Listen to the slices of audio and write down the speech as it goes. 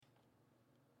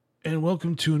And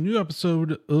welcome to a new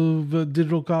episode of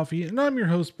Digital Coffee. And I'm your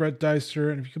host, Brett Deister.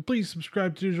 And if you could please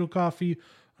subscribe to Digital Coffee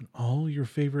on all your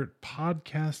favorite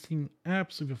podcasting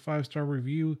apps, leave a 5-star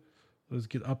review. Let's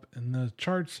get up in the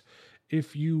charts,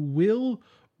 if you will.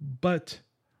 But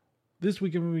this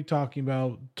week I'm going to be talking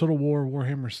about Total War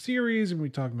Warhammer series. And we're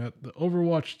talking about the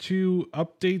Overwatch 2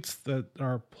 updates that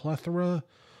are a plethora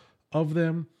of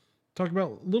them. Talk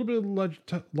about a little bit of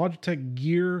Logitech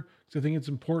gear, because I think it's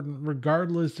important,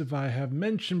 regardless if I have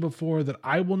mentioned before that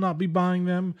I will not be buying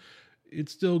them.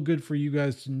 It's still good for you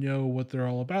guys to know what they're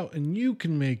all about, and you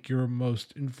can make your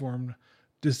most informed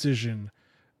decision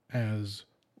as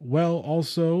well.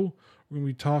 Also, we're going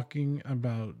to be talking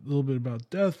about a little bit about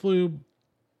Deathloop,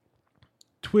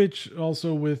 Twitch,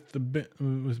 also with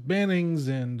with bannings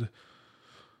and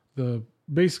the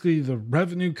basically the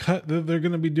revenue cut that they're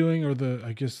going to be doing, or the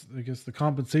I guess the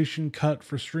compensation cut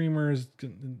for streamers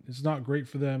is not great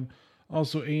for them.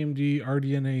 Also, AMD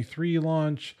RDNA 3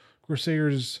 launch,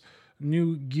 Corsairs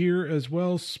new gear as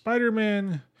well,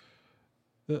 Spider-Man,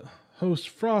 the host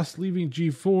Frost leaving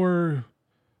G4,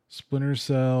 Splinter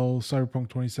Cell, Cyberpunk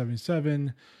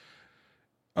 2077,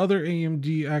 other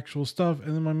AMD actual stuff.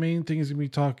 And then my main thing is going to be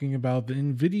talking about the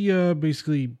NVIDIA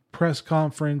basically press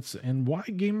conference and why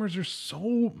gamers are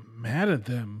so mad at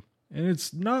them. And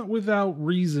it's not without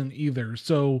reason either.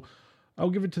 So I'll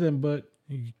give it to them, but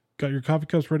you got your coffee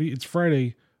cups ready? It's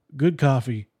Friday. Good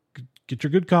coffee. Get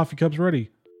your good coffee cups ready.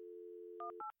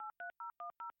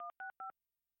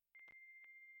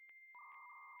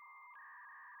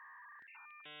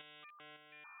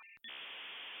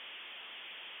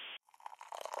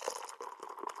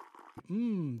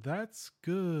 That's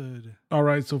good. All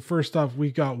right, so first off,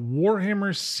 we got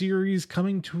Warhammer series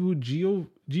coming to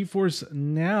GeForce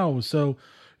Now. So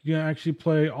you can actually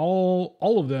play all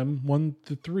of them, 1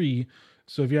 to 3.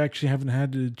 So if you actually haven't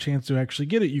had the chance to actually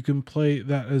get it, you can play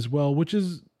that as well, which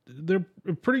is they're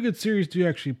a pretty good series to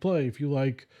actually play if you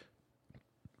like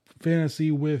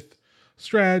fantasy with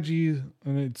strategy,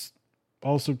 and it's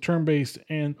also turn-based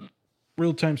and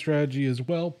real-time strategy as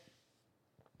well.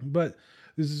 But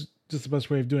this is just the best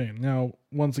way of doing it. Now,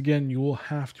 once again, you will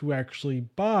have to actually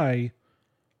buy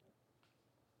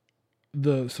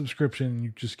the subscription.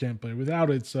 You just can't play without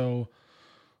it. So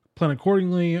plan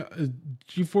accordingly.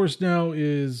 GeForce Now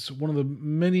is one of the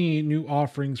many new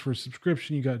offerings for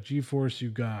subscription. You got GeForce,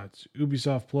 you've got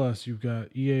Ubisoft Plus, you've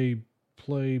got EA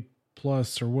Play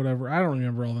Plus or whatever. I don't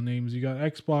remember all the names. You got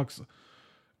Xbox,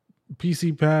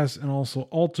 PC Pass, and also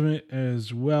Ultimate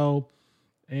as well.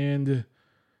 And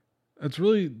it's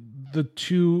really the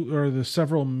two or the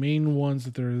several main ones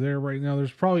that are there right now.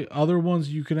 There's probably other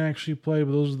ones you can actually play,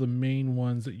 but those are the main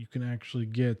ones that you can actually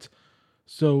get.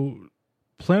 So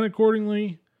plan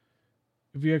accordingly.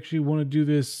 If you actually want to do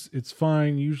this, it's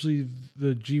fine. Usually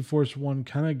the GeForce one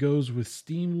kind of goes with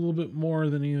Steam a little bit more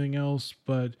than anything else,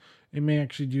 but it may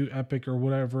actually do Epic or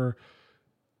whatever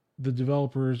the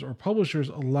developers or publishers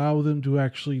allow them to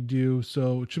actually do.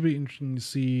 So it should be interesting to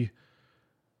see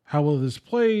how well this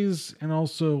plays, and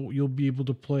also you'll be able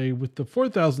to play with the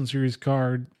 4000 series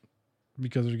card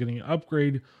because they're getting an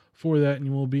upgrade for that, and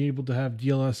you will be able to have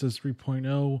DLSS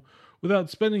 3.0 without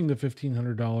spending the $1,500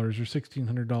 or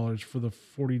 $1,600 for the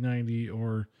 4090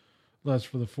 or less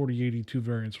for the 4082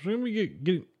 variants, which we're going to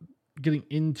be getting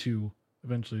into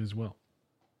eventually as well.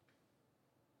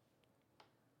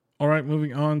 All right,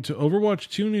 moving on to Overwatch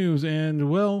 2 news, and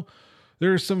well,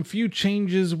 there are some few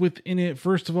changes within it.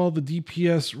 First of all, the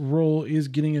DPS role is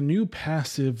getting a new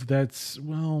passive that's,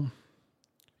 well,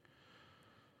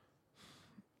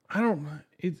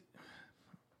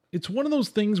 it's one of those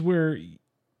things where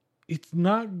it's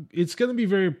going to be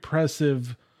very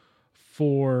oppressive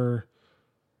for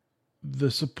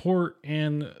the support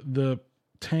and the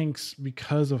tanks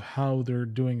because of how they're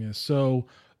doing this. So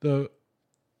the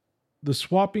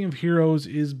swapping of heroes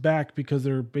is back because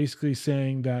they're basically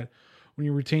saying that when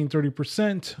you retain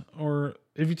 30%, or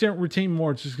if you can't retain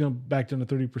more, it's just going to back down to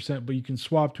 30%, but you can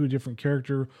swap to a different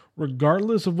character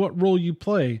regardless of what role you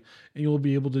play, and you'll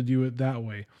be able to do it that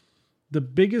way. The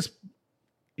biggest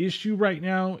issue right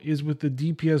now is with the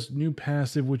DPS new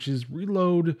passive, which is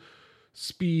reload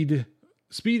speed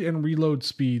and reload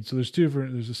speed. So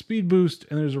there's a speed boost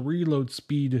and there's a reload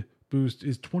speed boost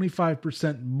is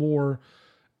 25% more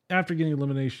after getting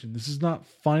elimination. This is not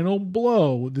final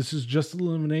blow. This is just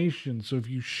elimination. So if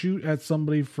you shoot at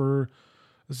somebody for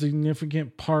a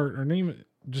significant part or name it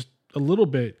just a little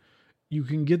bit, you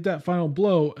can get that final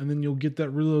blow, and then you'll get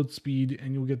that reload speed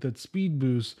and you'll get that speed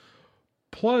boost.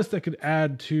 Plus that could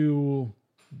add to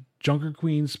Junker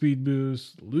Queen speed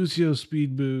boost, Lucio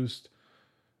speed boost,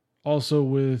 also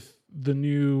with the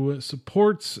new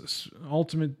supports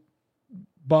ultimate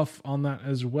buff on that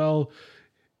as well.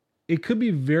 It could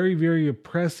be very, very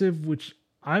oppressive, which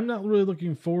I'm not really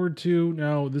looking forward to.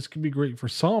 Now, this could be great for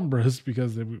Sombras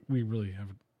because we really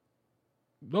haven't.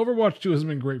 Overwatch 2 hasn't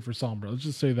been great for Sombra. Let's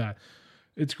just say that.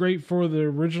 It's great for the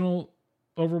original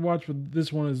Overwatch, but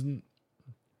this one is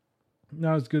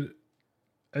not as good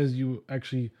as you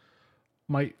actually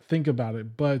might think about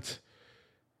it. But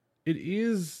it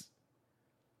is,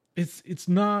 it's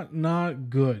not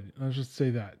good. Let's just say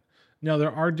that. Now,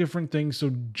 there are different things.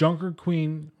 So Junker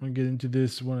Queen, I'm going to get into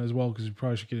this one as well because we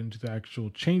probably should get into the actual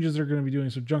changes they're going to be doing.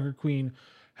 So Junker Queen,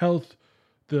 health,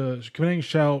 the commanding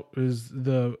shout is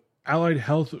the allied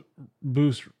health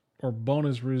boost or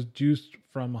bonus reduced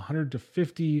from 100 to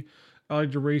 50.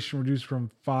 Allied duration reduced from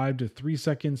 5 to 3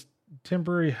 seconds.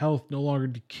 Temporary health no longer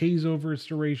decays over its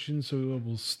duration, so it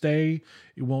will stay.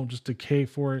 It won't just decay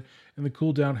for it. And the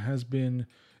cooldown has been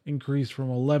increased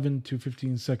from 11 to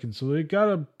 15 seconds. So they got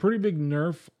a pretty big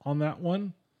nerf on that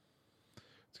one.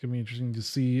 It's going to be interesting to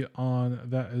see on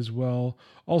that as well.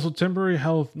 Also, temporary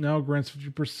health now grants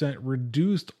 50%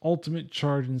 reduced ultimate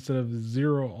charge instead of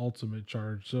 0 ultimate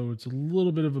charge. So it's a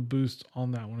little bit of a boost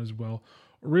on that one as well.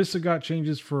 Orisa got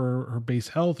changes for her base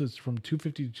health. It's from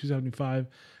 250 to 275.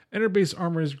 And her base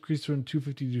armor is increased from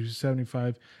 250 to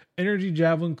 275. Energy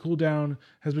Javelin cooldown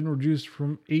has been reduced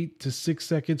from 8 to 6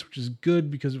 seconds, which is good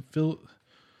because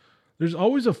there's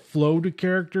always a flow to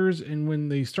characters, and when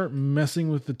they start messing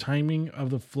with the timing of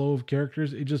the flow of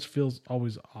characters, it just feels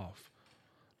always off.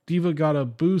 Diva got a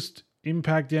boost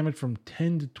impact damage from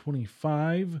 10 to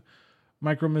 25.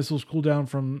 Micro missiles cooldown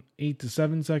from 8 to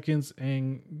 7 seconds,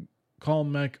 and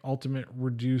Calm Mech ultimate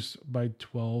reduced by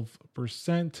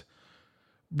 12%.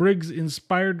 Briggs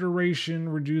inspired duration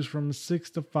reduced from 6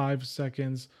 to 5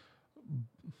 seconds.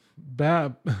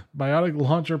 Biotic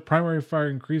launcher primary fire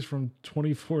increased from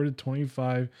 24 to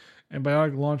 25. And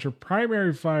biotic launcher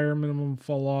primary fire minimum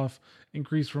fall off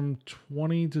increased from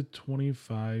 20 to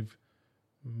 25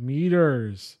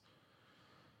 meters.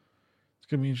 It's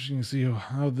going to be interesting to see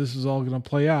how this is all going to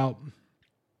play out.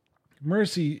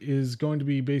 Mercy is going to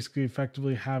be basically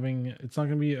effectively having, it's not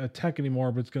going to be a tech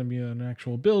anymore, but it's going to be an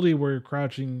actual ability where you're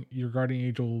crouching, your guardian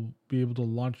angel will be able to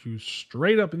launch you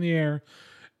straight up in the air,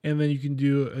 and then you can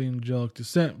do an angelic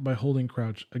descent by holding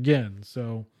crouch again.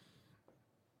 So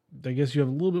I guess you have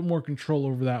a little bit more control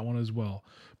over that one as well.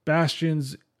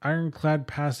 Bastion's Ironclad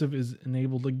passive is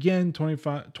enabled again,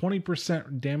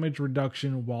 20% damage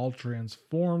reduction while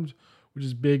transformed, which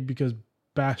is big because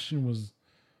Bastion was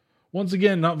once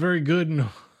again not very good in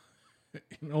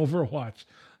Overwatch.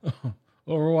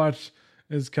 Overwatch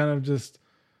is kind of just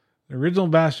the original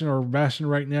Bastion, or Bastion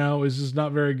right now is just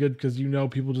not very good because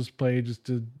people just play just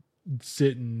to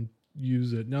sit and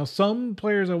use it. Now, some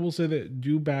players I will say that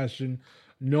do Bastion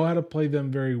know how to play them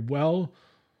very well.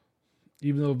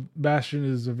 Even though Bastion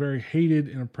is a very hated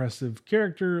and oppressive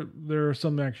character, there are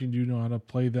some that actually do know how to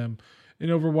play them. In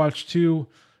Overwatch 2,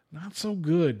 not so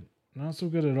good. Not so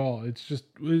good at all. It's just,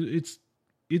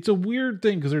 it's a weird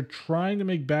thing because they're trying to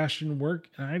make Bastion work,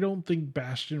 and I don't think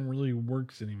Bastion really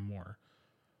works anymore,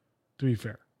 to be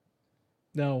fair.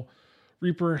 Now,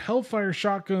 Reaper Hellfire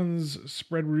shotguns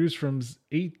spread reduced from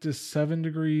 8 to 7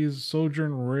 degrees.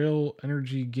 Sojourn rail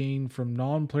energy gain from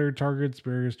non-player targets,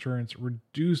 various turrets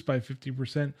reduced by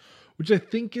 50%, which I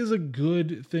think is a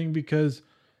good thing because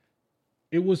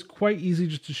it was quite easy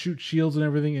just to shoot shields and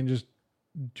everything and just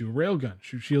do a railgun.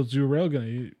 Shoot shields, do a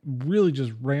railgun. It really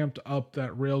just ramped up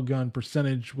that railgun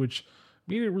percentage, which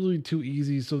made it really too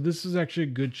easy. So this is actually a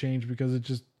good change because it's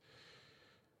just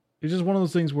one of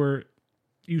those things where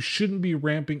you shouldn't be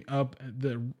ramping up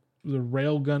the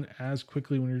railgun as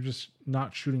quickly when you're just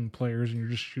not shooting players and you're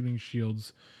just shooting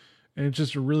shields. And it's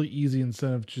just a really easy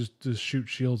incentive just to shoot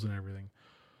shields and everything.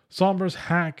 Sombra's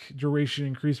hack duration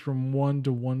increased from 1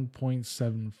 to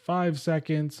 1.75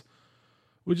 seconds,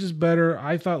 which is better.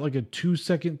 I thought like a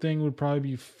 2-second thing would probably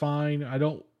be fine. I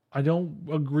don't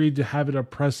agree to have it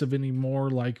oppressive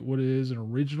anymore like what it is in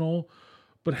original,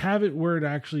 but have it where it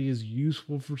actually is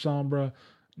useful for Sombra.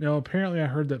 Now, apparently I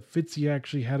heard that Fitzy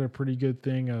actually had a pretty good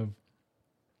thing of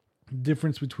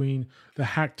difference between the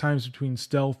hack times between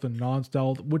stealth and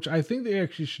non-stealth, which I think they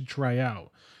actually should try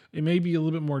out. It may be a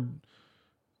little bit more,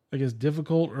 I guess,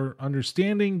 difficult or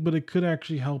understanding, but it could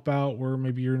actually help out where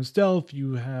maybe you're in stealth,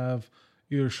 you have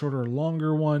either a shorter or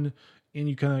longer one, and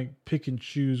you kind of pick and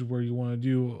choose where you want to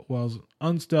do. While as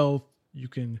unstealth, you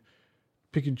can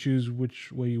pick and choose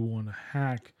which way you want to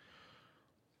hack.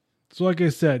 So like I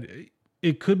said,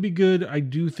 it could be good. I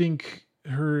do think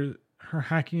her her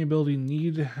hacking ability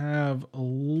needed to have a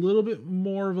little bit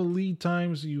more of a lead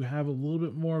time, so you have a little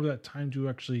bit more of that time to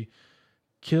actually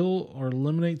kill or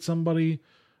eliminate somebody.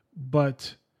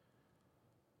 But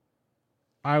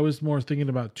I was more thinking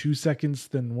about 2 seconds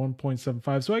than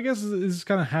 1.75. So I guess this is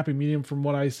kind of happy medium from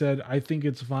what I said. I think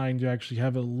it's fine to actually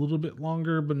have it a little bit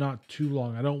longer, but not too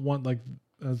long. I don't want like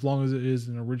as long as it is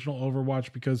in original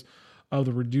Overwatch because of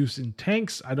the reduce in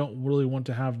tanks. I don't really want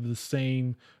to have the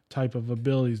same type of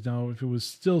abilities. Now, if it was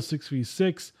still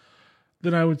 6v6,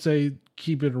 then I would say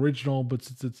keep it original. But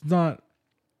since it's not,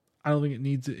 I don't think it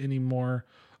needs it anymore.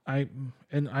 I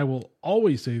will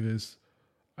always say this.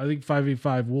 I think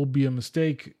 5v5 will be a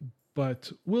mistake,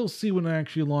 but we'll see when it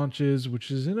actually launches,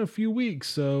 which is in a few weeks.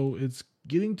 So it's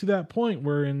getting to that point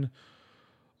where in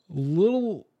a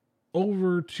little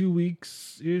over 2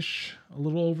 weeks-ish,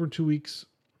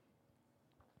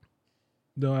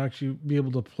 they'll actually be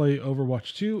able to play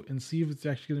Overwatch 2 and see if it's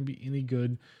actually going to be any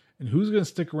good. And who's going to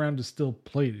stick around to still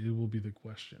play it? It will be the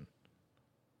question.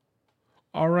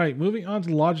 All right, moving on to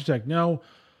Logitech. Now,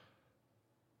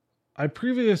 I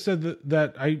previously said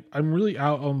that I'm really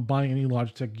out on buying any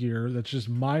Logitech gear. That's just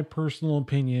my personal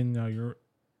opinion. Now,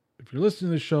 if you're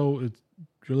listening to the show,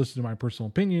 you're listening to my personal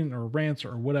opinion or rants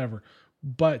or whatever.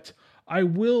 But I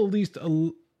will at least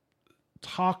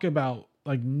talk about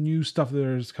like new stuff that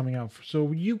is coming out,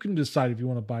 so you can decide if you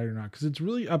want to buy it or not, because it's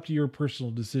really up to your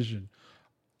personal decision.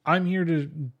 I'm here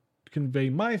to convey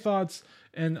my thoughts,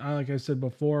 and like I said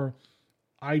before,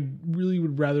 I really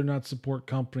would rather not support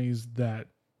companies that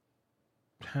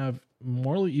have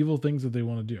morally evil things that they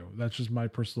want to do. That's just my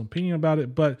personal opinion about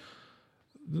it. But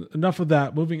enough of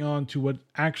that. Moving on to what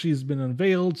actually has been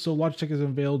unveiled. So Logitech has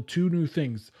unveiled 2 new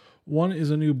things. One is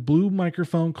a new blue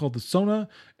microphone called the Sona,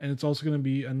 and it's also going to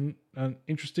be an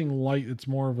interesting light. It's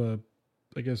more of a,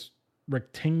 I guess,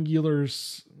 rectangular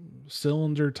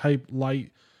cylinder type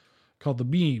light called the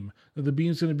Beam. Now, the Beam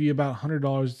is going to be about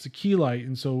 $100. It's a key light,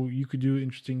 and so you could do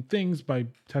interesting things by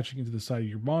attaching it to the side of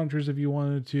your monitors if you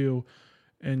wanted to,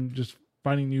 and just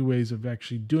finding new ways of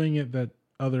actually doing it that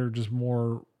other just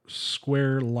more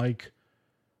square-like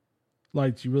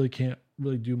lights you really can't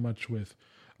really do much with.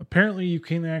 Apparently, you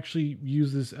can actually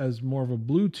use this as more of a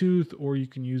Bluetooth, or you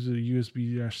can use a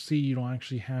USB-C. You don't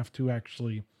actually have to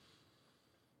actually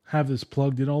have this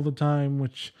plugged in all the time,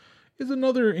 which is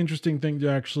another interesting thing to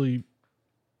actually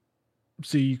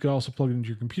see. You can also plug it into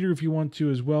your computer if you want to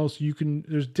as well. So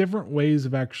there's different ways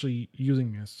of actually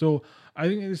using this. So I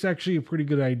think it's actually a pretty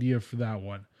good idea for that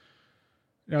one.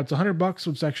 Now it's $100, so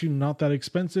it's actually not that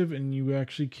expensive, and you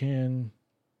actually can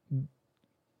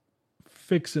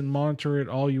fix and monitor it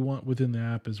all you want within the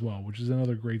app as well, which is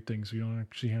another great thing. So you don't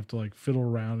actually have to like fiddle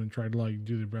around and try to like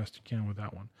do the best you can with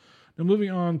that one. Now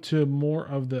moving on to more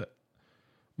of the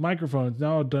microphone. It's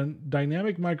now a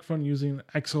dynamic microphone using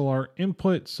XLR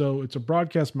input. So it's a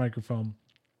broadcast microphone.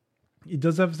 It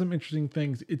does have some interesting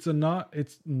things. It's not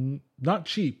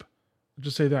cheap. I'll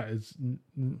just say that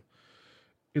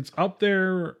it's up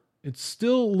there. It's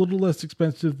still a little less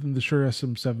expensive than the Shure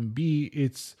SM7B.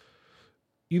 It's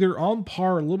either on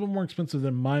par, a little bit more expensive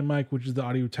than my mic, which is the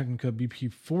Audio-Technica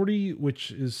BP40,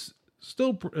 which is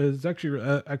actually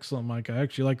an excellent mic. I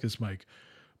actually like this mic.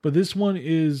 But this one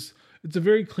it's a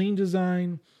very clean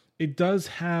design. It does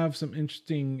have some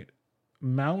interesting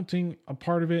mounting a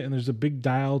part of it, and there's a big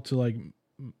dial to like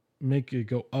make it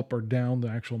go up or down the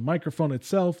actual microphone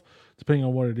itself, depending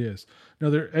on what it is. Now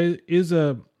there is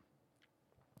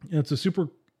it's a super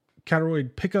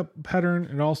cataroid pickup pattern.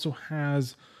 It also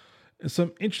has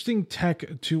some interesting tech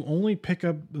to only pick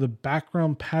up the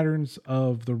background patterns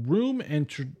of the room and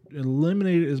to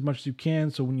eliminate it as much as you can.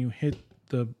 So when you hit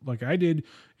like I did, you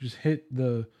just hit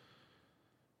the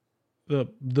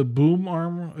boom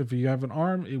arm. If you have an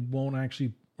arm, it won't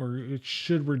actually, or it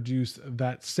should reduce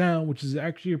that sound, which is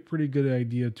actually a pretty good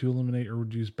idea to eliminate or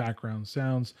reduce background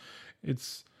sounds.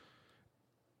 It's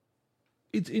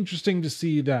interesting to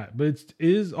see that, but it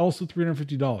is also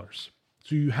 $350.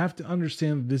 So you have to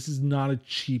understand this is not a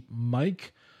cheap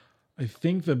mic. I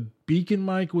think the Beacon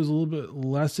mic was a little bit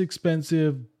less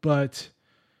expensive, but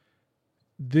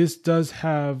this does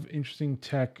have interesting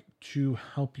tech to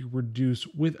help you reduce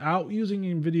without using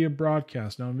NVIDIA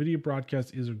Broadcast. Now, NVIDIA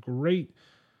Broadcast is a great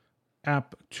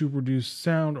app to reduce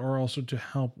sound, or also to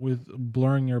help with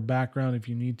blurring your background if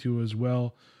you need to as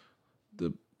well.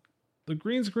 The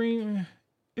green screen,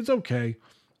 it's okay.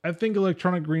 I think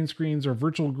electronic green screens or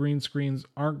virtual green screens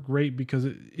aren't great because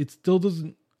it still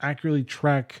doesn't accurately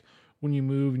track when you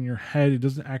move in your head. It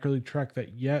doesn't accurately track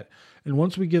that yet. And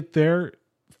once we get there,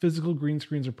 physical green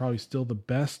screens are probably still the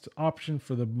best option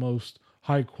for the most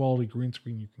high quality green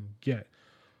screen you can get.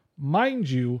 Mind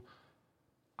you,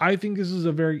 I think this is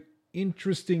a very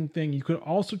interesting thing. You could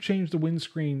also change the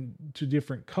windscreen to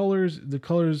different colors. The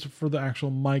colors for the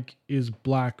actual mic is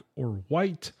black or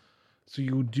white. So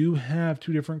you do have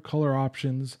two different color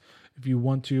options if you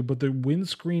want to, but the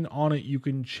windscreen on it you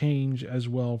can change as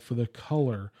well for the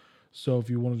color. So if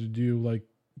you wanted to do like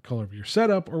color of your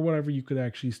setup or whatever, you could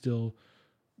actually still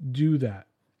do that.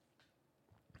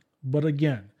 But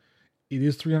again, it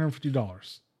is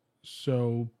 $350.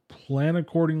 So plan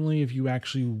accordingly if you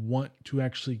actually want to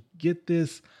actually get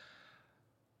this.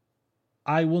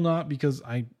 I will not, because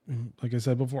like I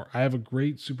said before, I have a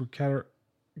great Super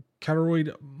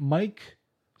Cataroid mic,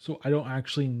 so I don't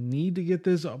actually need to get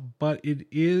this, but it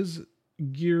is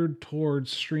geared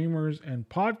towards streamers and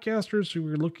podcasters. So if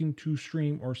you're looking to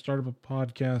stream or start up a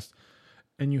podcast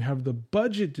and you have the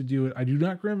budget to do it, I do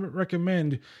not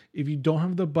recommend, if you don't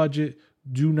have the budget,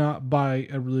 do not buy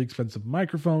a really expensive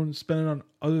microphone. Spend it on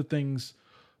other things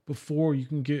before you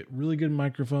can get really good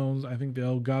microphones. I think the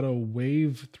Elgato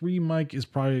Wave 3 mic is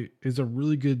a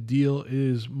really good deal. It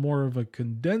is more of a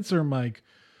condenser mic,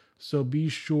 so be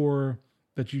sure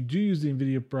that you do use the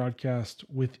NVIDIA Broadcast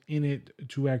within it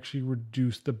to actually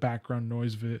reduce the background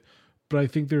noise of it. But I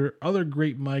think there are other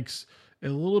great mics, a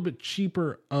little bit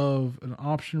cheaper of an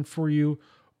option for you,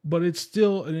 but it's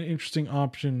still an interesting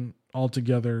option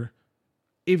altogether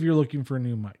if you're looking for a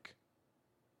new mic.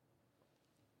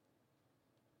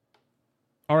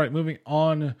 All right, moving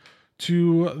on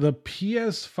to the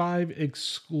PS5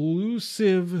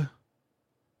 exclusive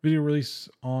video release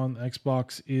on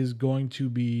Xbox is going to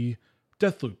be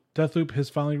Deathloop. Deathloop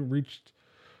has finally reached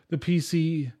the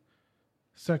PC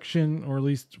section, or at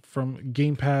least from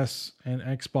Game Pass and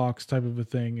Xbox type of a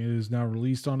thing. It is now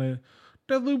released on it.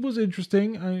 Deathloop was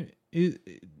interesting. It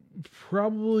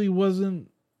probably wasn't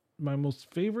my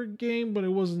most favorite game, but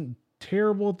it wasn't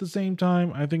terrible at the same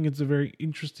time. I think it's a very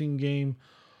interesting game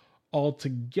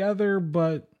altogether,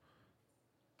 but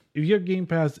if you have Game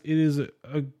Pass, it is a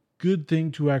good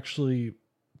thing to actually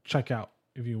check out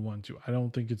if you want to. I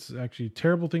don't think it's actually a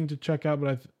terrible thing to check out,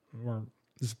 but or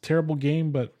it's a terrible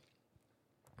game, but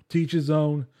to each his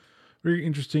own. Very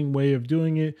interesting way of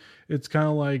doing it. It's kind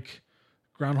of like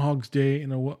Groundhog's Day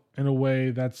in a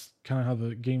way. That's kind of how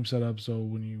the game's set up. So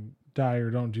when you die or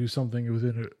don't do something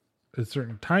within a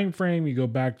certain time frame, you go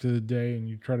back to the day and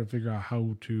you try to figure out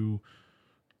how to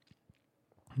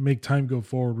make time go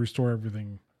forward, restore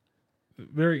everything.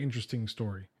 Very interesting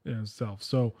story in itself.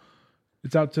 So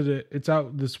it's out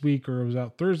this week, or it was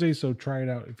out Thursday, so try it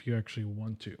out if you actually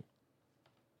want to.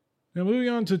 Now moving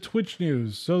on to Twitch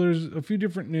news. So there's a few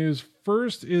different news.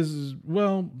 First is,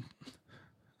 well,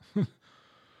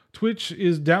 Twitch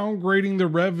is downgrading the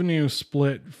revenue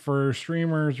split for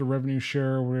streamers, or revenue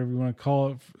share, or whatever you want to call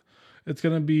it. It's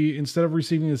going to be, instead of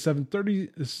receiving a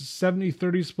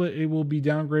 70-30 split, it will be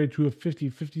downgraded to a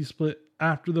 50-50 split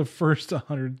after the first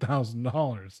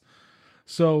 $100,000.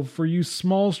 So for you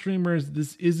small streamers,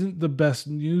 this isn't the best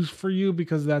news for you,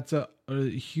 because that's a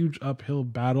huge uphill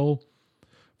battle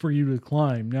for you to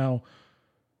climb. Now,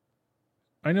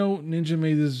 I know Ninja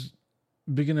made this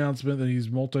big announcement that he's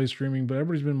multi-streaming, but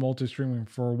everybody's been multi-streaming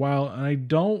for a while, and I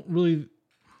don't really...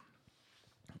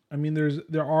 I mean,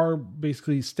 there are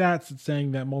basically stats that's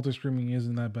saying that multi-streaming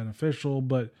isn't that beneficial,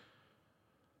 but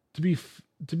to be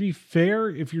fair,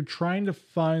 if you're trying to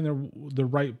find the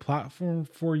right platform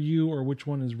for you, or which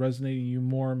one is resonating you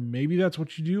more, maybe that's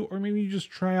what you do, or maybe you just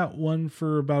try out one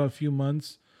for about a few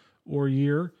months or a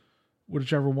year,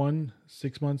 whichever one,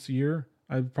 6 months, a year.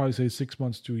 I'd probably say 6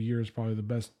 months to a year is probably the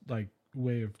best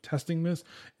way of testing this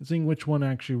and seeing which one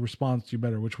actually responds to you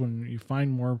better, which one you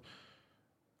find more,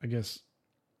 I guess,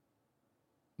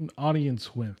 an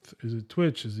audience with. Is it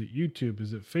Twitch? Is it YouTube?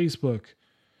 Is it Facebook?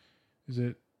 Is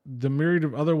it the myriad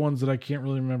of other ones that I can't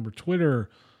really remember? Twitter.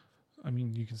 I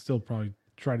mean, you can still probably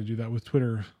try to do that with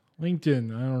Twitter.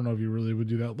 LinkedIn. I don't know if you really would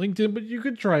do that. LinkedIn, but you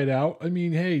could try it out. I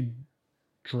mean, hey,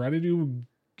 try to do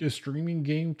a streaming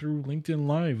game through LinkedIn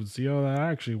Live and see how that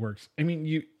actually works. I mean,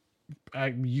 you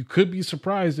could be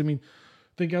surprised. I mean,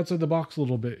 think outside the box a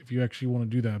little bit if you actually want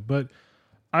to do that. But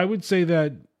I would say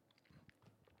that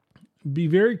be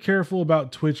very careful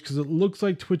about Twitch, because it looks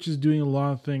like Twitch is doing a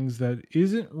lot of things that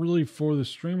isn't really for the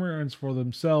streamer, and it's for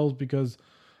themselves, because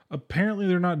apparently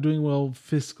they're not doing well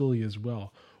fiscally as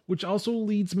well. Which also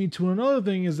leads me to another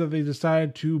thing, is that they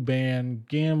decided to ban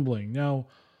gambling. Now,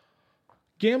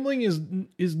 gambling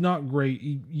is not great.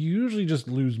 You usually just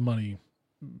lose money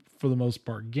for the most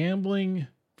part. Gambling,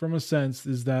 from a sense,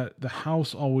 is that the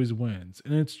house always wins.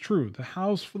 And it's true. The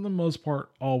house, for the most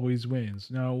part, always wins.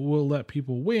 Now, we'll let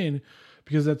people win,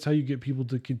 because that's how you get people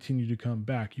to continue to come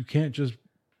back. You can't just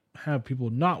have people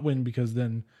not win, because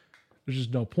then there's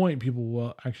just no point. People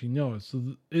will actually know it.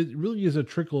 So it really is a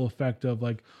trickle effect of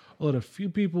like, I'll let a few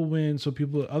people win so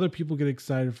other people get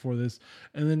excited for this,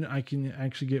 and then I can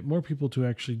actually get more people to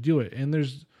actually do it. And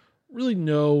there's really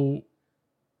no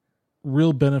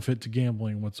real benefit to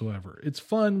gambling whatsoever. It's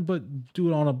fun, but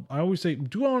I always say,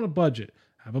 do it on a budget.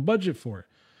 Have a budget for it.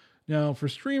 Now, for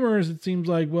streamers, it seems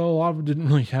like, well, a lot of them didn't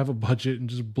really have a budget and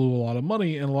just blew a lot of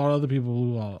money, and a lot of other people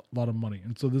blew a lot of money.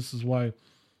 And so this is why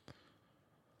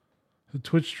the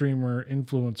Twitch streamer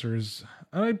influencers,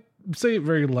 and I say it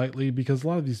very lightly because a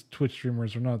lot of these Twitch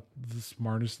streamers are not the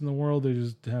smartest in the world. They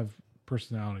just have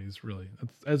personalities, really.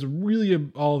 That's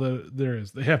really all that there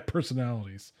is. They have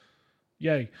personalities.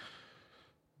 Yay.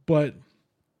 But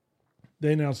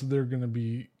they announced that they're going to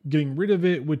be getting rid of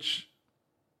it, which,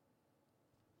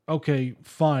 okay,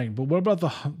 fine. But what about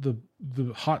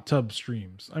the hot tub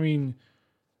streams? I mean,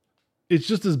 it's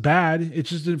just as bad. It's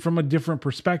just from a different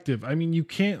perspective. I mean,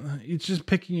 it's just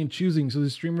picking and choosing. So the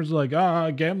streamers are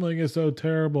like, gambling is so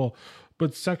terrible.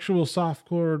 But sexual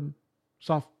softcore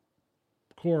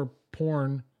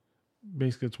porn,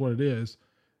 basically it's what it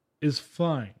is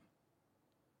fine.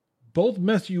 Both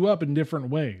mess you up in different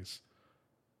ways.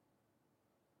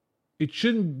 It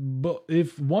shouldn't, but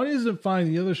if one isn't fine,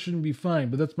 the other shouldn't be fine.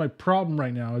 But that's my problem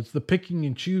right now. It's the picking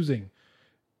and choosing.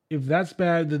 If that's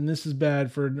bad, then this is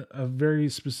bad for a very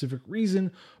specific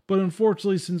reason. But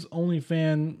unfortunately, since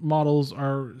OnlyFans models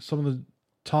are some of the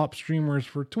top streamers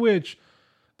for Twitch,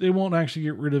 they won't actually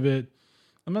get rid of it.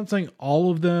 I'm not saying all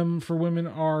of them for women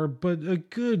are, but a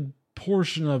good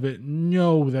portion of it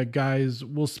know that guys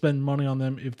will spend money on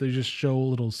them if they just show a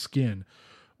little skin.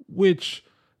 Which,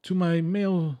 to my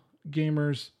male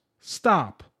gamers,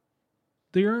 stop.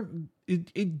 They aren't.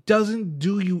 It doesn't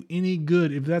do you any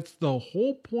good if that's the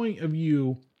whole point of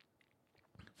you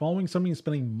following somebody and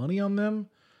spending money on them.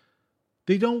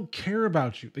 They don't care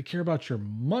about you. They care about your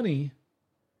money,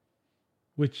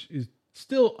 which is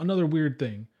still another weird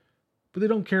thing, but they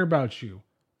don't care about you.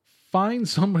 Find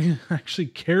somebody that actually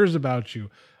cares about you.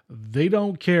 They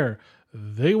don't care.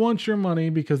 They want your money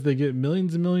because they get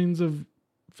millions and millions of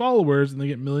followers and they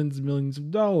get millions and millions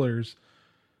of dollars.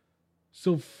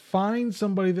 So find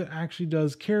somebody that actually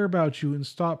does care about you and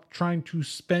stop trying to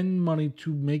spend money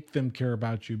to make them care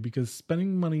about you, because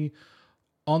spending money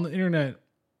on the internet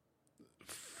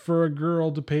for a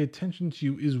girl to pay attention to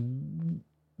you is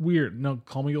weird. Now,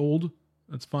 call me old.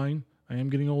 That's fine. I am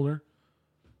getting older.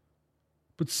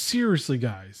 But seriously,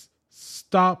 guys,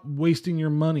 stop wasting your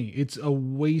money. It's a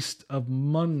waste of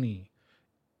money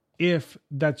if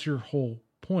that's your whole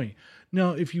point.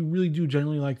 Now, if you really do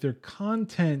genuinely like their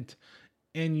content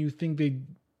and you think they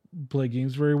play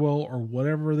games very well or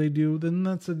whatever they do, then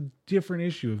that's a different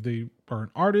issue. If they are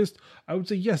an artist, I would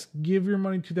say, yes, give your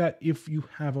money to that if you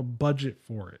have a budget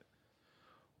for it.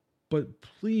 But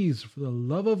please, for the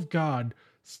love of God,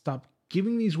 stop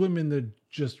giving these women that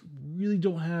just really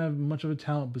don't have much of a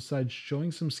talent besides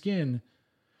showing some skin,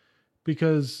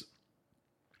 because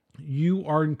you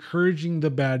are encouraging the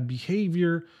bad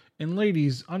behavior. And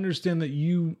ladies, understand that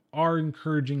you are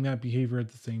encouraging that behavior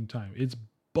at the same time. It's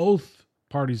both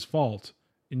parties' fault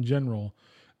in general.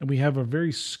 And we have a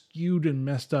very skewed and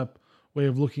messed up way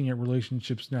of looking at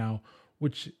relationships now,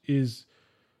 which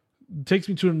takes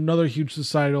me to another huge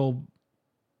societal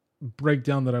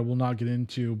breakdown that I will not get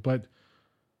into. But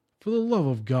for the love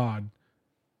of God,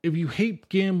 if you hate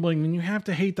gambling, then you have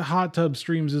to hate the hot tub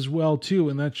streams as well too,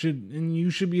 and you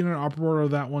should be in an uproar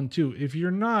of that one too. If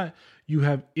you're not, you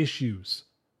have issues.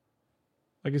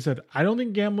 Like I said, I don't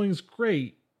think gambling is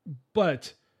great,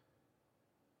 but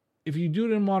if you do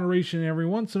it in moderation every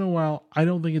once in a while, I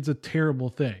don't think it's a terrible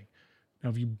thing. Now,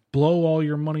 if you blow all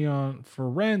your money for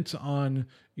rent on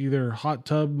either hot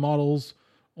tub models,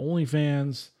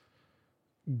 OnlyFans,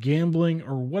 gambling,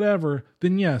 or whatever,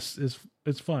 then yes,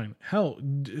 it's fine. Hell,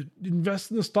 invest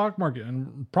in the stock market,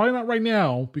 and probably not right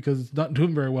now because it's not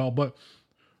doing very well, but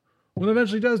when it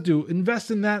eventually does invest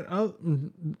in that.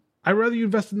 I'd rather you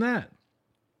invest in that.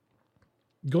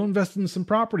 Go invest in some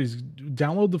properties.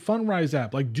 Download the Fundrise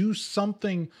app. Like, do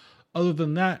something other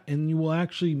than that, and you will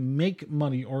actually make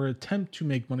money or attempt to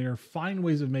make money or find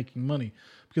ways of making money,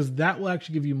 because that will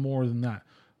actually give you more than that.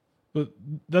 But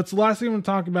that's the last thing I'm going to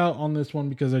talk about on this one,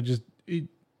 because it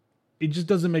just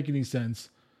doesn't make any sense.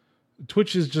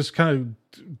 Twitch is just kind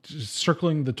of just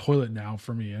circling the toilet now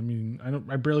for me. I mean,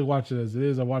 I barely watch it as it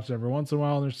is. I watch it every once in a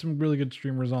while, and there's some really good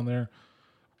streamers on there.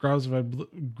 Regardless if I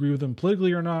agree with them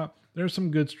politically or not, there's some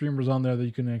good streamers on there that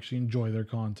you can actually enjoy their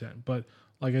content. But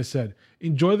like I said,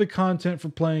 enjoy the content for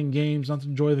playing games, not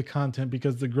enjoy the content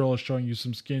because the girl is showing you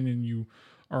some skin and you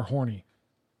are horny.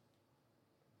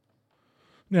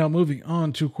 Now moving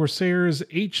on to Corsair's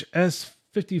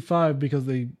HS55, because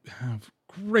they have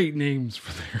great names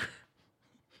for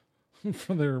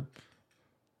their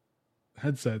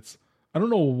headsets. I don't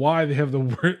know why they have the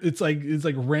word. It's like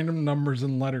random numbers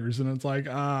and letters, and it's like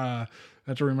I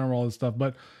have to remember all this stuff.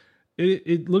 But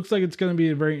it looks like it's going to be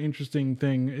a very interesting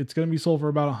thing. It's going to be sold for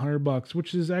about $100,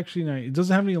 which is actually nice. It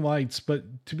doesn't have any lights,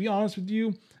 but to be honest with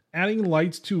you, adding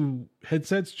lights to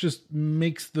headsets just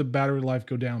makes the battery life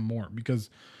go down more, because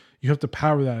you have to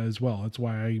power that as well. That's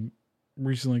why I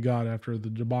recently got, after the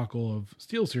debacle of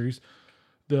SteelSeries,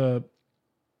 the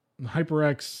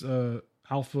HyperX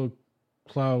Alpha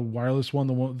Cloud wireless one,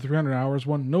 the 300 hours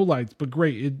one, no lights, but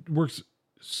great. It works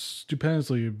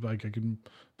stupendously. Like, I can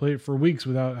play it for weeks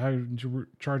without having to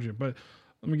charge it. But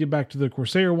let me get back to the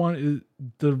Corsair one.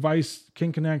 The device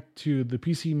can connect to the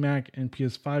PC, Mac, and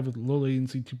PS5 with low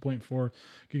latency 2.4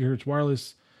 gigahertz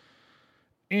wireless,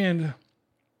 and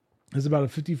has about a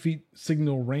 50 feet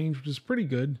signal range, which is pretty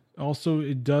good. Also,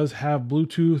 it does have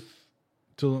Bluetooth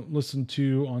to listen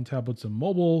to on tablets and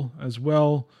mobile as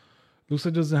well. Looks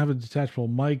like it doesn't have a detachable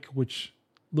mic, which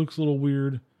looks a little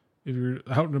weird. If you're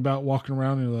out and about walking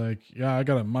around and you're like, yeah, I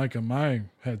got a mic on my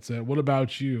headset, what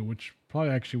about you? Which probably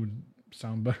actually would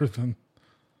sound better than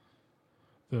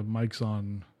the mics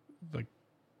on like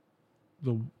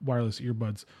the wireless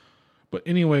earbuds. But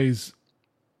anyways,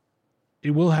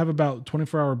 it will have about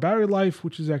 24-hour battery life,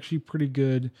 which is actually pretty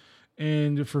good.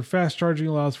 And for fast charging,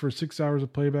 allows for 6 hours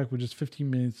of playback with just 15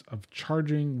 minutes of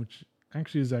charging, which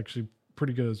is actually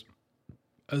pretty good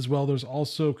as well. There's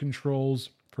also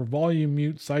controls for volume,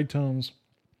 mute, side tones,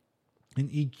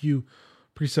 and EQ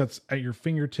presets at your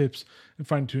fingertips, and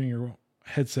fine-tuning your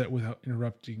headset without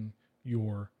interrupting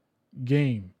your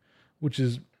game, which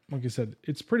is, like I said,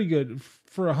 it's pretty good.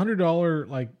 For $100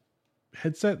 like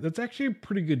headset, that's actually a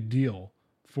pretty good deal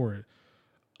for it.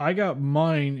 I got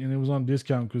mine and it was on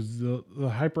discount, because the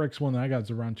HyperX one that I got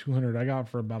is around $200. I got it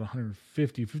for about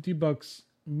 $50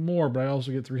 more, but I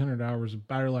also get 300 hours of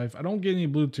battery life. I don't get any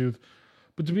Bluetooth,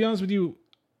 but to be honest with you,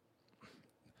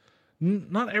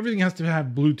 not everything has to have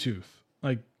Bluetooth.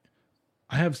 Like,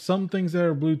 I have some things that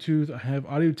are Bluetooth. I have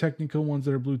Audio-Technica ones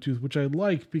that are Bluetooth, which I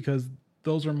like because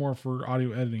those are more for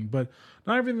audio editing, but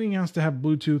not everything has to have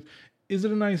Bluetooth. Is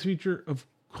it a nice feature? Of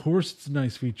course it's a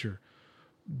nice feature.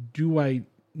 Do I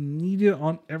need it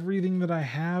on everything that I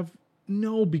have?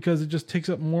 No, because it just takes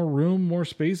up more room, more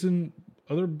space, and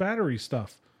other battery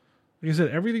stuff. Like I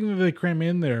said, everything that they cram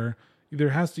in there either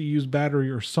has to use battery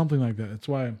or something like that. That's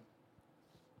why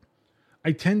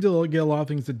I tend to get a lot of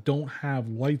things that don't have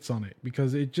lights on it,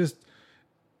 because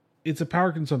it's a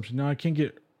power consumption. Now I can't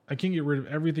get rid of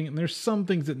everything, and there's some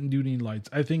things that do need lights.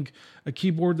 I think a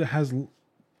keyboard that has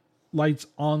lights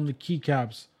on the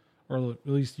keycaps, or at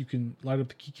least you can light up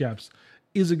the keycaps,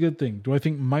 is a good thing. Do I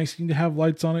think mice need to have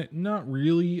lights on it? Not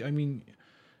really. I mean,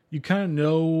 you kind of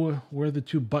know where the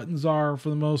two buttons are for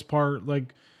the most part.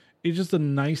 Like, it's just a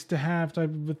nice to have type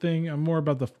of a thing. I'm more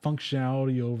about the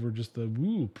functionality over just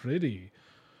the pretty.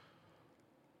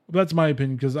 That's my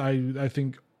opinion, because I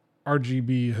think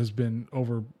RGB has been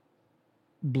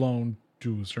overblown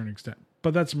to a certain extent.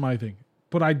 But that's my thing.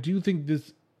 But I do think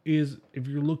this is, if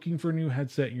you're looking for a new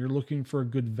headset and you're looking for a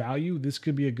good value, this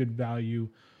could be a good value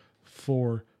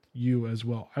for you as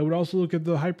well. I would also look at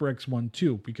the HyperX one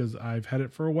too, because I've had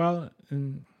it for a while,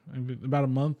 and about a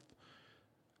month,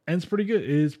 and it's pretty good. It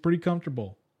is pretty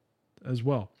comfortable as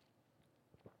well.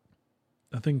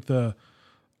 I think the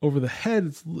over the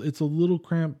head, it's a little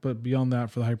cramped, but beyond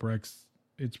that, for the HyperX,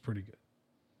 it's pretty good.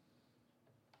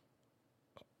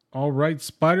 All right,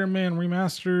 Spider-Man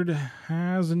Remastered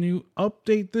has a new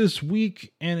update this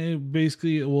week, and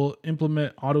it will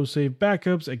implement autosave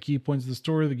backups at key points of the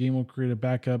story. The game will create a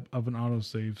backup of an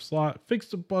autosave slot,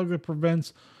 fix a bug that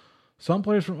prevents some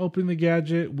players from opening the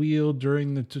gadget wheel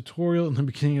during the tutorial in the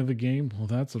beginning of the game. Well,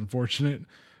 that's unfortunate.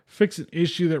 Fix an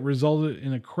issue that resulted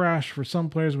in a crash for some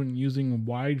players when using a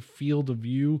wide field of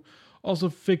view. Also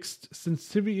fixed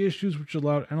sensitivity issues, which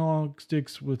allowed analog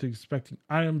sticks with inspecting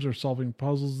items or solving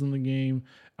puzzles in the game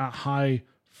at high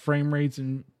frame rates,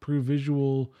 and improve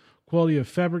visual quality of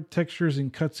fabric textures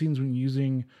and cutscenes when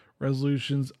using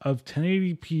resolutions of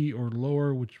 1080p or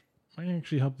lower, which might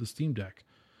actually help the Steam Deck.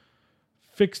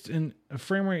 Fixed a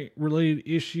frame rate related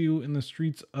issue in the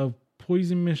Streets of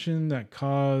Poison mission that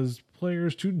caused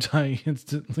players to die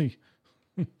instantly.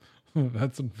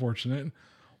 That's unfortunate.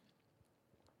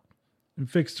 And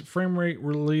fixed frame rate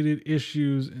related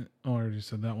issues. I already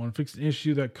said that one. Fixed an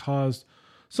issue that caused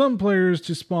some players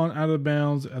to spawn out of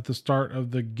bounds at the start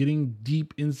of the Getting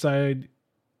Deep Inside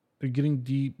Getting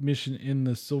Deep mission in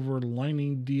the Silver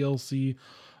Lining DLC.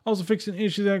 Also fixed an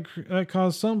issue that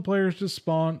caused some players to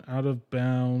spawn out of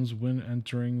bounds when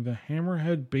entering the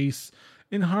Hammerhead base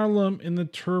in Harlem in the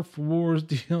Turf Wars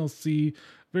DLC.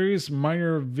 Various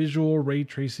minor visual ray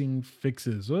tracing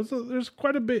fixes. So there's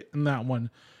quite a bit in that one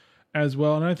as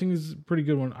well, and I think it's a pretty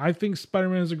good one. I think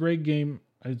Spider-Man is a great game.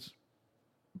 It's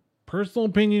personal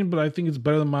opinion, but I think it's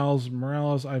better than Miles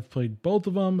Morales. I've played both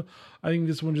of them. I think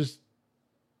this one just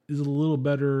is a little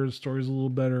better. The story's a little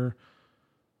better.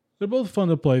 They're both fun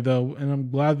to play though, and I'm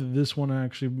glad that this one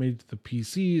actually made it to the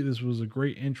PC. This was a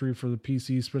great entry for the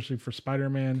PC, especially for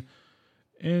Spider-Man,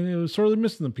 and it was sorely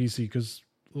missing the PC because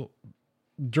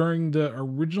during the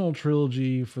original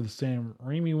trilogy for the Sam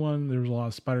Raimi one, there was a lot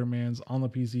of Spider-Mans on the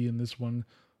PC, and this one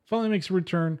finally makes a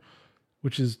return,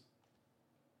 which is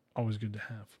always good to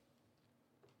have.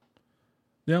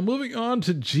 Now, moving on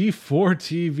to G4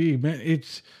 TV, man,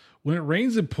 it's when it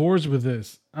rains, it pours with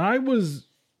this. I was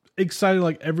excited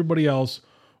like everybody else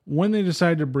when they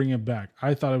decided to bring it back.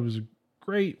 I thought it was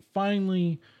great.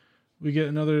 Finally,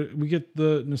 it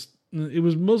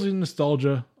was mostly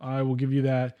nostalgia. I will give you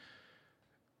that.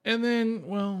 And then,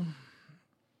 well,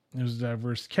 there's a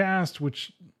diverse cast,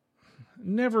 which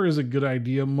never is a good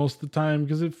idea most of the time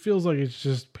because it feels like it's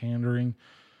just pandering.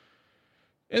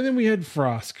 And then we had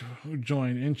Frosk who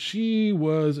joined, and she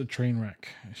was a train wreck.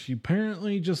 She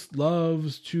apparently just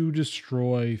loves to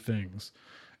destroy things.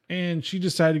 And she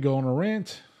decided to go on a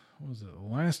rant. What was it,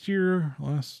 last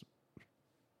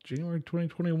January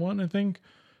 2021, I think?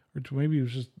 Or maybe it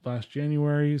was just last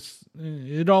January.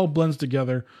 It all blends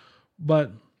together.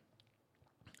 But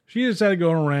she decided to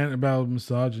go on a rant about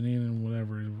misogyny and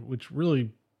whatever, which really,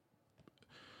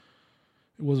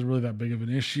 it wasn't really that big of an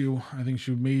issue. I think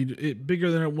she made it bigger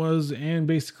than it was, and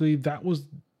basically that was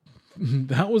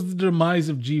the demise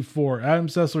of G4. Adam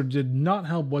Sessler did not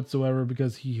help whatsoever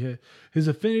because his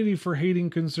affinity for hating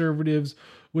conservatives,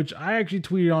 which I actually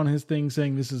tweeted on his thing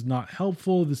saying this is not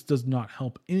helpful. This does not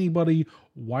help anybody.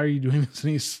 Why are you doing this?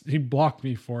 And he blocked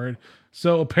me for it.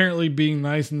 So apparently being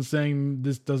nice and saying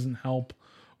this doesn't help.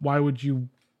 Why would you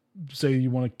say you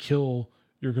want to kill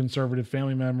your conservative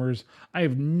family members? I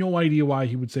have no idea why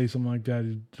he would say something like that.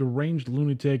 He's a deranged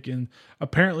lunatic, and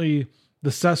apparently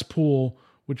the cesspool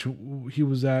which he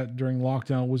was at during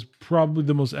lockdown was probably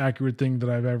the most accurate thing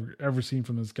that I've ever seen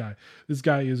from this guy. This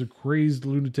guy is a crazed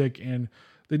lunatic, and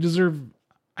they deserve,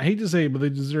 I hate to say it, but they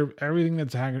deserve everything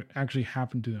that's actually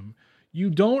happened to them. You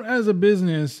don't, as a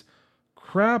business,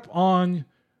 crap on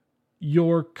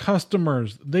your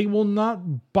customers. They will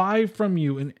not buy from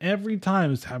you. And every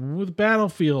time it's happened with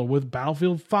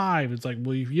Battlefield 5, it's like,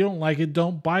 well, if you don't like it,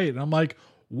 don't buy it. And I'm like,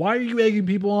 why are you egging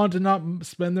people on to not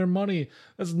spend their money?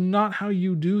 That's not how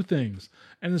you do things.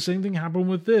 And the same thing happened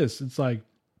with this. It's like,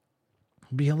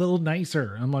 be a little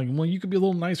nicer. I'm like, well, you could be a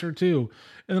little nicer too.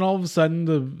 And then all of a sudden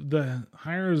the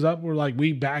hires up were like,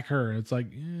 we back her. It's like,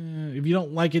 if you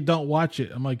don't like it, don't watch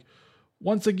it. I'm like,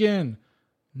 once again,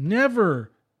 never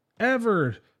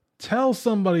ever tell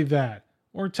somebody that,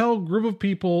 or tell a group of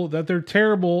people that they're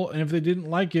terrible, and if they didn't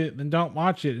like it, then don't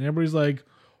watch it. And everybody's like,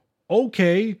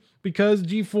 okay, because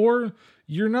G4,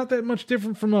 you're not that much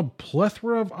different from a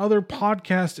plethora of other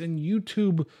podcasts and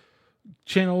YouTube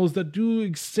channels that do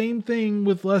the same thing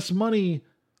with less money,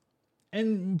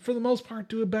 and for the most part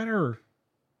do it better.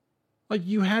 Like,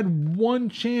 you had one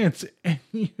chance and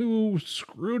you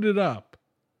screwed it up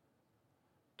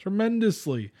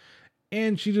tremendously.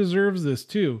 And she deserves this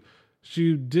too.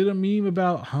 She did a meme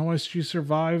about how she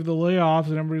survived the layoffs,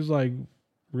 and everybody's like,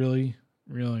 really?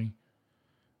 Really?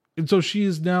 And so she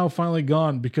is now finally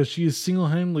gone because she has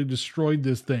single-handedly destroyed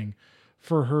this thing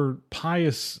for her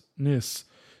piousness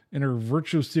and her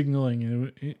virtue signaling.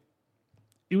 And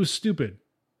it was stupid.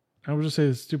 I would just say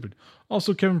it's stupid.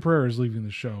 Also, Kevin Pereira is leaving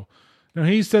the show. Now,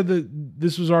 he said that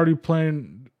this was already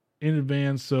planned in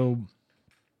advance, so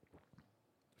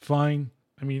fine.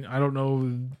 I mean, I don't know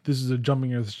if this is a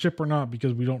jumping of the ship or not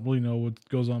because we don't really know what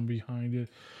goes on behind it.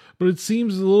 But it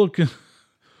seems a little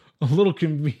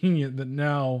convenient that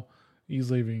now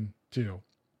he's leaving too.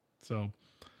 So,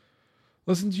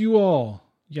 listen to you all.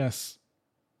 Yes,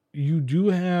 you do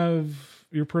have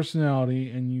your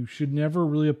personality, and you should never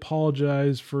really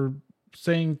apologize for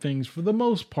saying things for the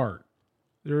most part.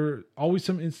 There are always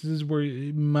some instances where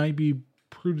it might be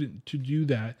prudent to do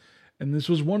that, and this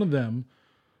was one of them.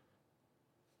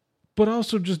 But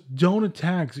also just don't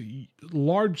attack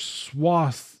large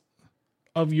swaths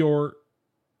of your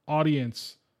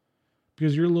audience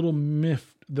because you're a little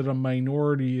miffed that a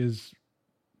minority is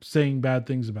saying bad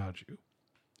things about you.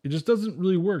 It just doesn't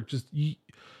really work.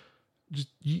 just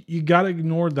you gotta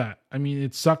ignore that. I mean,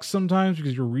 it sucks sometimes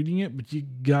because you're reading it, but you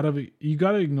gotta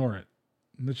ignore it.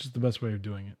 And that's just the best way of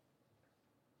doing it.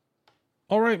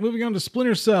 All right, moving on to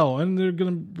Splinter Cell, and they're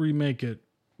gonna remake it.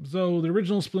 So the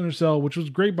original Splinter Cell, which was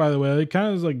great by the way, it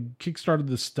kind of like kickstarted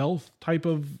the stealth type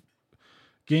of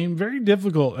game. Very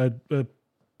difficult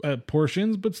at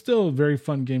portions, but still a very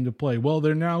fun game to play. Well,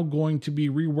 they're now going to be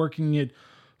reworking it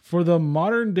for the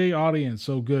modern day audience.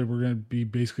 So good. We're going to be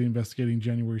basically investigating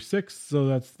January 6th. So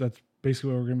that's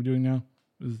basically what we're going to be doing now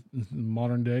is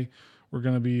modern day. We're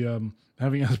going to be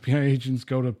having FBI agents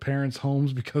go to parents'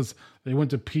 homes because they went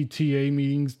to PTA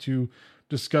meetings to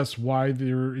discuss why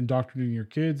they're indoctrinating your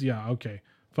kids. Yeah. Okay,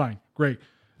 fine. Great.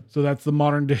 So that's the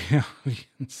modern day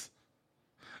audience.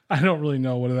 I don't really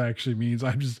know what it actually means.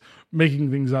 I'm just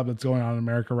making things up that's going on in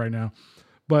America right now.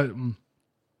 But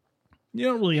you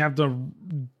don't really have to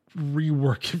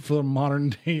rework it for the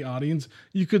modern day audience.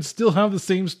 You could still have the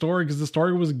same story because the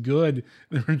story was good.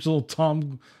 The original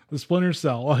the Splinter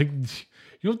Cell. Like,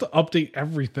 you don't have to update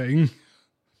everything.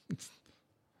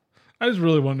 I just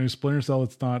really want a new Splinter Cell.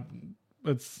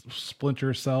 It's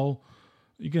Splinter Cell.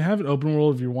 You can have it open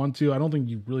world if you want to. I don't think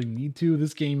you really need to.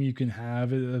 This game, you can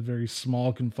have it at very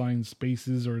small, confined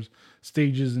spaces or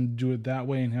stages and do it that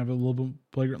way and have it a little bit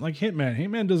playground. Like Hitman.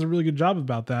 Hitman does a really good job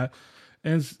about that.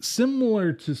 And it's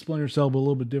similar to Splinter Cell, but a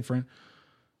little bit different.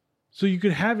 So you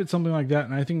could have it something like that,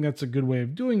 and I think that's a good way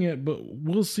of doing it, but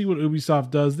we'll see what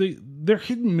Ubisoft does. They're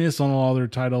hit and miss on all their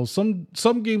titles.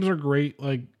 Some games are great,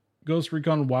 like Ghost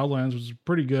Recon Wildlands, which is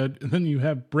pretty good. And then you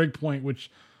have Breakpoint,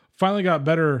 which finally got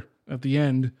better at the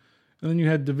end. And then you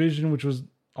had Division, which was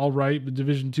all right, but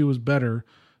Division 2 was better.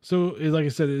 So, like I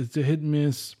said, it's a hit and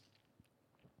miss.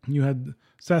 You had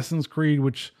Assassin's Creed,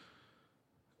 which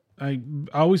I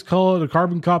always call it a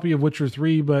carbon copy of Witcher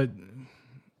 3, but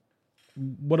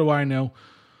what do I know?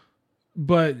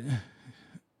 But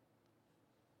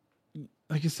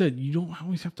like I said, you don't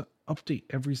always have to update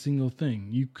every single thing.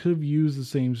 You could have used the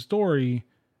same story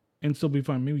and still be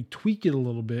fine. Maybe tweak it a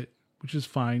little bit, which is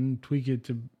fine. Tweak it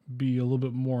to be a little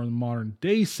bit more in the modern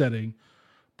day setting,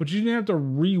 but you didn't have to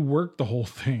rework the whole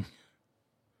thing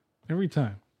every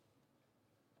time.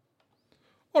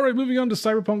 All right, moving on to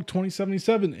Cyberpunk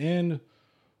 2077, and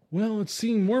well, it's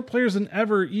seeing more players than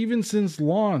ever, even since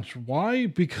launch. Why?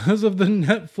 Because of the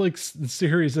Netflix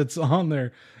series that's on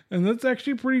there, and that's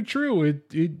actually pretty true. And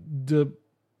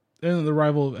the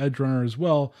arrival of Edge Runner as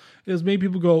well has made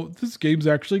people go, "This game's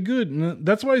actually good," and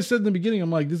that's why I said in the beginning,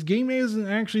 I'm like, this game isn't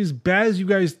actually as bad as you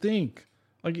guys think.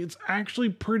 Like, it's actually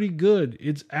pretty good.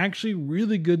 It's actually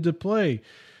really good to play.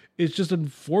 It's just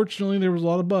unfortunately there was a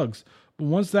lot of bugs. But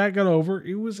once that got over,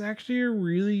 it was actually a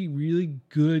really, really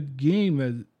good game.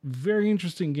 A very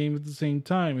interesting game at the same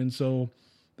time. And so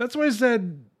that's why I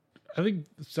said, I think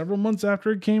several months after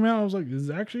it came out, I was like, this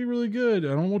is actually really good. I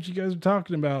don't know what you guys are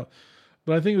talking about.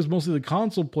 But I think it was mostly the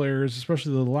console players,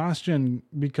 especially the last gen,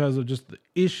 because of just the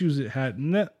issues it had.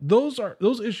 And those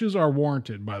issues are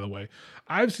warranted, by the way.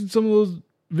 I've seen some of those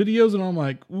videos and I'm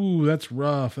like, ooh, that's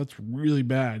rough. That's really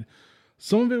bad.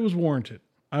 Some of it was warranted.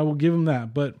 I will give them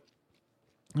that. But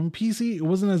on PC, it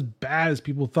wasn't as bad as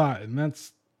people thought, and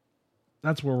that's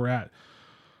where we're at.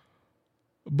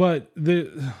 But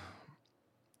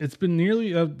it's been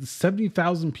nearly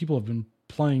 70,000 people have been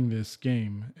playing this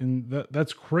game, and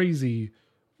that's crazy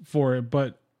for it.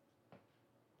 But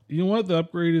you know what? The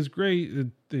upgrade is great.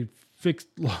 They fixed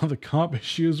a lot of the comp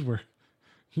issues where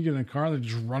you get in a car and they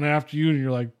just run after you, and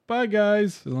you're like, "Bye,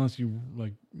 guys," unless you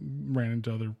like ran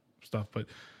into other stuff, but.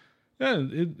 Yeah,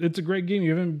 it's a great game. You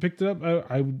haven't picked it up,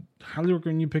 I would highly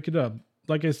recommend you pick it up.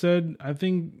 Like I said, I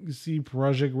think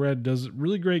Projekt Red does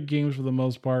really great games for the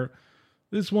most part.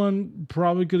 This one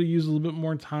probably could have used a little bit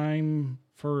more time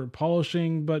for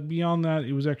polishing, but beyond that,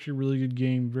 it was actually a really good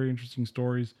game. Very interesting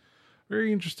stories,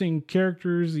 very interesting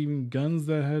characters, even guns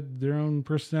that had their own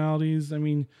personalities. I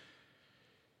mean,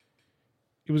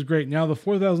 it was great. Now, the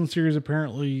 4000 series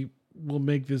apparently will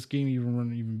make this game even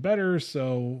run even better,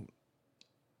 so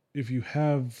if you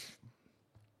have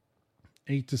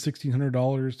 $800 to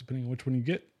 $1,600, depending on which one you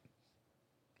get,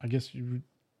 I guess you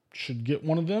should get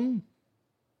one of them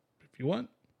if you want.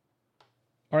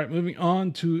 All right, moving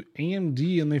on to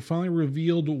AMD, and they finally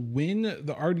revealed when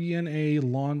the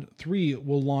RDNA 3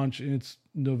 will launch, and it's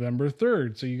November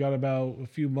 3rd. So you got about a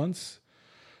few months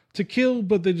to kill,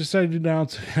 but they decided to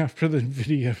announce it after the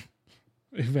NVIDIA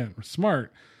event.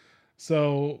 Smart.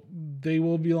 So they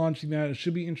will be launching that. It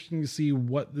should be interesting to see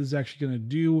what this is actually going to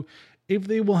do. If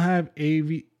they will have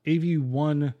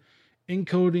AV1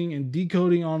 encoding and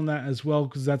decoding on that as well,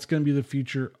 because that's going to be the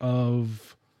future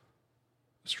of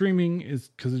Streaming is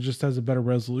because it just has a better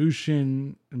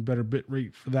resolution and better bit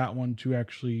rate for that one to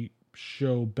actually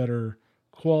show better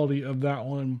quality of that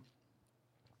one.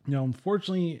 Now,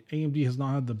 unfortunately, AMD has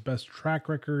not had the best track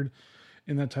record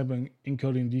in that type of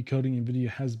encoding and decoding. NVIDIA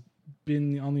has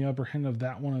been on the upper hand of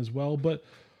that one as well, but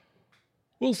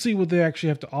we'll see what they actually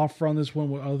have to offer on this one,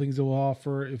 what other things they will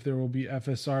offer, if there will be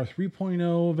FSR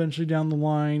 3.0 eventually down the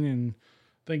line, and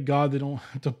thank God they don't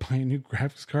have to buy a new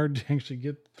graphics card to actually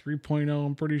get 3.0,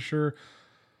 I'm pretty sure.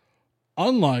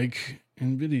 Unlike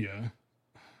NVIDIA,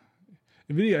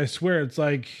 I swear, it's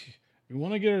like, you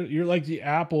want to you're like the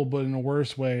Apple, but in a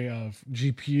worse way of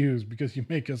GPUs because you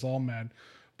make us all mad.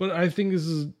 But I think this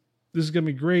is going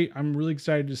to be great. I'm really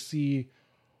excited to see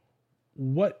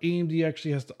what AMD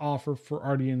actually has to offer for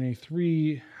RDNA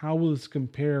 3. How will this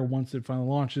compare once it finally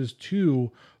launches to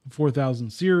the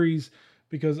 4000 series?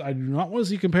 Because I do not want to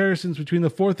see comparisons between the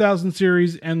 4000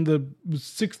 series and the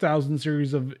 6000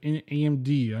 series of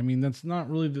AMD. I mean, that's not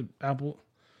really the apples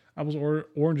or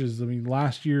oranges. I mean,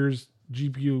 last year's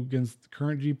GPU against the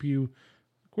current GPU,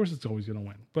 of course it's always going to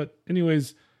win. But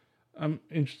anyways, I'm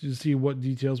interested to see what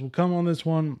details will come on this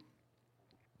one.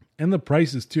 And the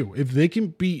prices too. If they can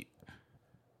beat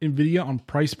NVIDIA on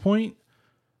price point,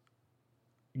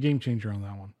 game changer on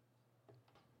that one.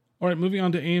 All right, moving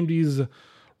on to AMD's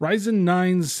Ryzen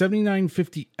 9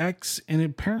 7950X, and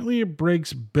apparently it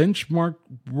breaks benchmark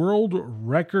world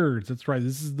records. That's right,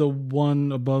 this is the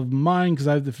one above mine because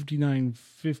I have the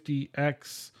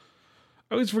 5950X.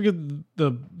 I always forget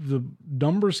the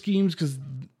number schemes because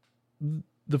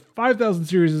the 5000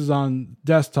 series is on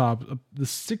desktop, the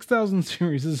 6000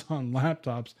 series is on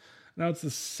laptops. Now it's the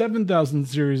 7000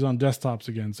 series on desktops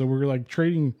again. So we're like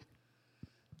trading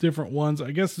different ones.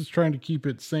 I guess it's trying to keep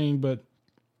it sane, but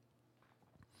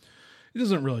it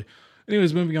doesn't really.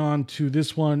 Anyways, moving on to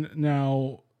this one.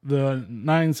 Now, the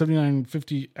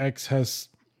 97950X has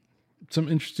some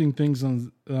interesting things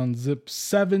on Zip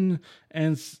 7,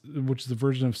 which is the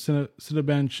version of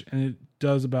Cinebench, and it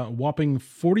does about whopping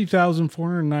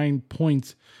 40,409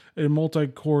 points in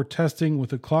multi-core testing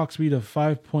with a clock speed of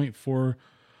 5.4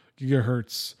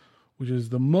 gigahertz, which is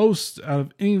the most out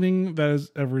of anything that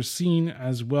is ever seen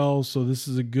as well. So this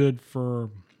is a good for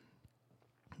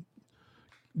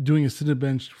doing a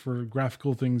Cinebench for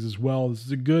graphical things as well. This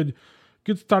is a good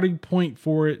starting point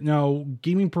for it. Now,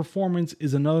 gaming performance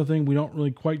is another thing. We don't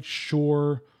really quite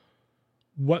sure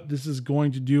what this is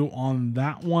going to do on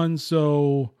that one.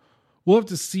 So we'll have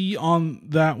to see on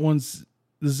that once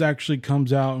this actually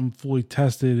comes out and fully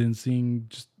tested and seeing,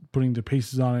 just putting the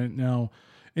paces on it. Now,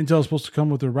 Intel's supposed to come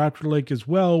with a Raptor Lake as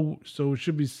well. So it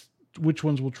should be which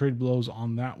ones will trade blows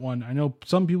on that one. I know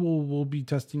some people will be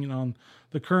testing it on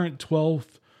the current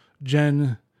 12th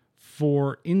gen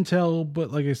for Intel,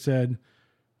 but like I said,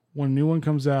 when a new one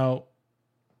comes out,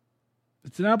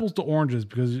 it's an apples to oranges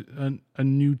because a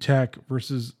new tech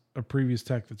versus a previous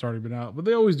tech that's already been out. But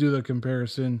they always do the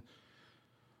comparison,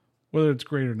 whether it's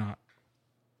great or not.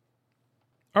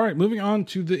 All right, moving on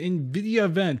to the NVIDIA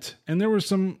event. And there were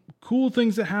some cool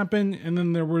things that happened, and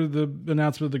then there were the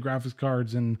announcement of the graphics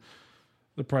cards and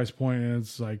the price point, and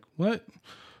it's like, what?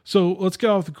 So let's get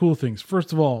off the cool things.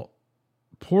 First of all,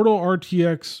 Portal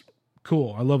RTX,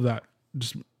 cool. I love that.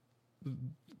 Just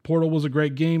Portal was a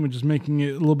great game, and just making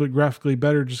it a little bit graphically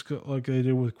better, just like they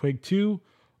did with Quake 2.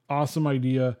 Awesome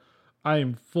idea. I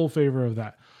am full favor of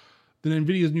that. Then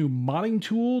NVIDIA's new modding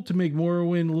tool to make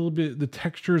Morrowind a little bit, the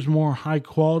textures more high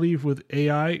quality with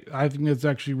AI. I think that's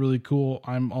actually really cool.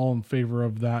 I'm all in favor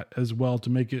of that as well, to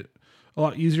make it a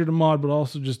lot easier to mod, but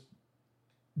also just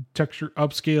texture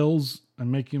upscales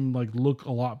and make him like look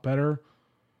a lot better.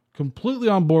 Completely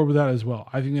on board with that as well.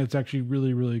 I think that's actually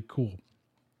really, really cool.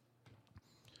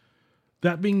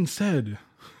 That being said,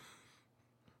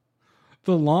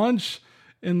 the launch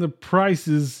and the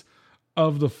prices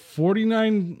of the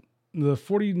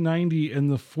 4090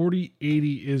 and the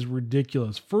 4080 is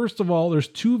ridiculous. First of all, there's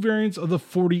two variants of the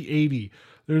 4080.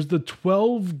 There's the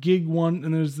 12 gig one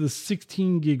and there's the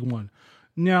 16 gig one.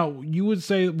 Now, you would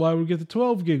say, well, I would get the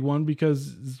 12 gig one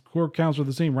because core counts are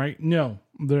the same, right? No,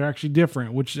 they're actually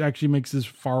different, which actually makes this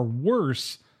far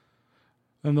worse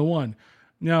than the one.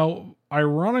 Now,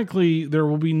 ironically, there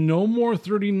will be no more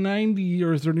 3090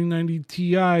 or 3090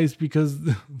 Ti's because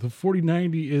the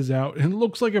 4090 is out and it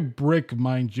looks like a brick,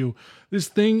 mind you. This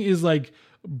thing is like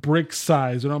brick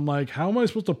size. And I'm like, how am I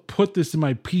supposed to put this in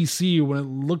my PC when it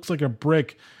looks like a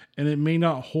brick and it may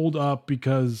not hold up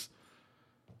because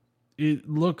it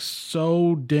looks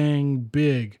so dang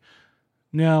big.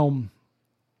 Now,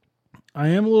 I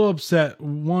am a little upset.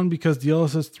 One, because the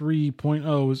LSS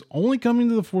 3.0 is only coming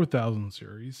to the 4000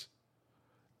 series.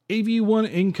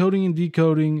 AV1 encoding and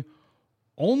decoding,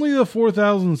 only the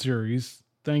 4000 series.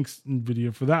 Thanks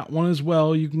NVIDIA for that one as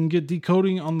well. You can get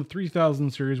decoding on the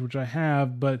 3000 series, which I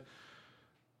have, but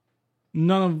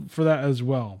none for that as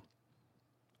well.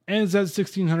 And it's at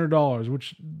 $1,600,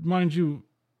 which, mind you,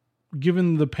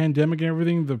 given the pandemic and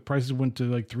everything, the prices went to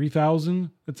like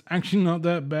 $3,000. It's actually not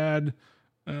that bad.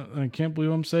 I can't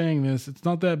believe I'm saying this. It's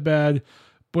not that bad,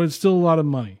 but it's still a lot of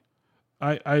money.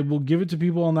 I will give it to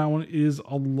people on that one. It is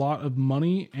a lot of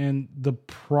money, and the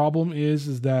problem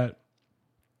is that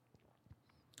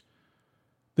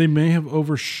they may have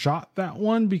overshot that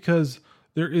one because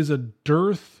there is a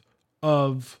dearth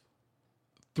of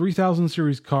 3000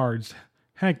 series cards.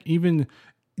 Heck, even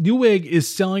Newegg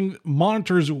is selling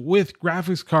monitors with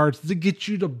graphics cards to get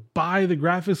you to buy the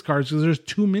graphics cards because there's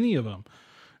too many of them.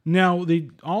 Now,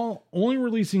 they all only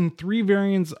releasing 3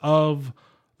 variants of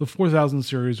the 4000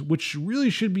 series, which really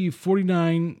should be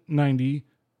 4990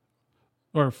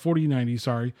 or 4090,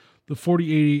 sorry, the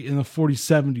 4080 and the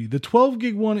 4070. The 12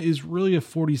 gig one is really a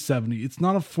 4070. It's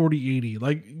not a 4080.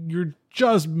 Like, you're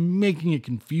just making it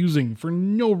confusing for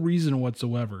no reason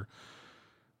whatsoever.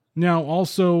 Now,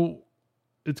 also,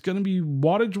 it's going to be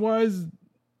wattage wise.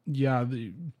 Yeah,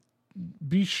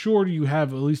 be sure you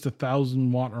have at least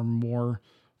 1,000 watt or more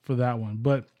for that one.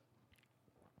 But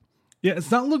yeah,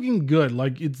 it's not looking good.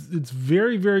 Like, it's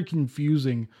very, very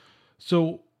confusing.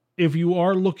 So if you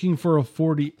are looking for a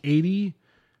 4080,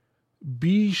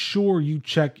 be sure you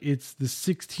check it's the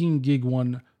 16 gig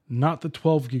one, not the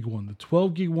 12 gig one. The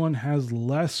 12 gig one has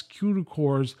less CUDA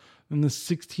cores than the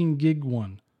 16 gig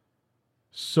one.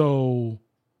 So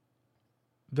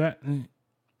that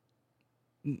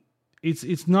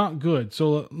it's not good.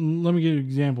 So let me give you an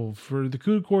example. For the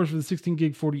CUDA cores for the 16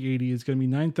 gig 4080, it's going to be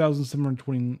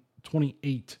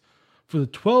 9,728. For the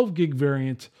 12 gig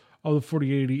variant of the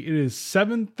 4080, it is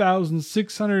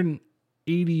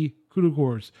 7,680 CUDA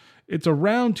cores. It's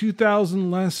around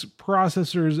 2,000 less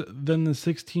processors than the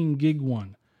 16 gig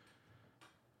one.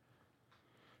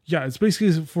 Yeah, it's basically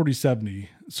a 4070.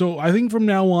 So I think from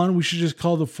now on, we should just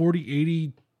call the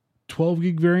 4080 12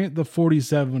 gig variant the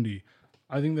 4070.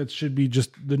 I think that should be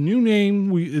just the new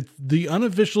name. It's the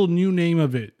unofficial new name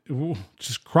of it. We'll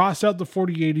just cross out the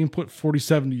 4080 and put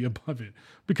 4070 above it,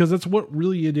 because that's what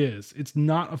really it is. It's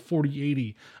not a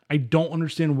 4080. I don't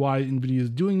understand why NVIDIA is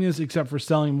doing this, except for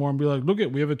selling more and be like, look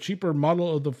at, we have a cheaper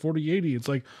model of the 4080. It's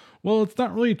like, well, it's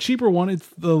not really a cheaper one. It's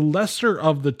the lesser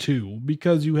of the two,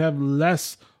 because you have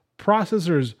less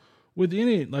processors within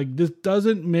it. Like, this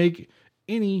doesn't make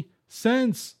any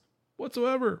sense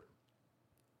whatsoever.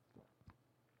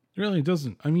 It really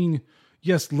doesn't. I mean,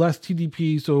 yes, less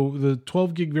TDP. So the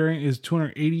 12 gig variant is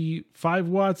 285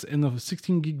 watts and the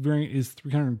 16 gig variant is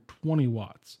 320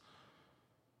 watts.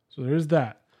 So there's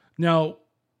that. Now,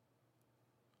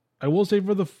 I will say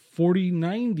for the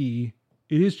 4090,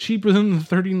 it is cheaper than the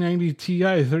 3090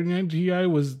 Ti. 3090 Ti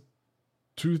was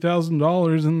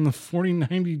 $2,000 and the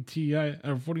 4090 Ti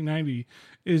or 4090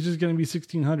 is just going to be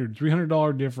 $1,600,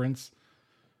 $300 difference.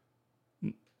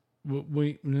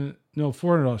 Wait, no,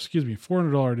 $400, excuse me,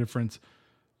 $400 difference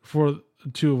for the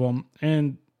two of them.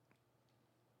 And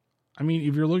I mean,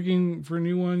 if you're looking for a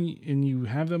new one and you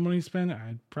have that money to spend,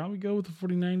 I'd probably go with the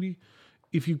 4090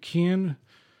 if you can.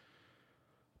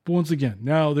 But once again,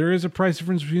 now there is a price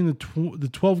difference between the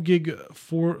 12 gig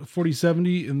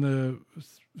 4070 and the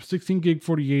 16 gig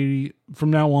 4080. From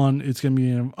now on, it's going to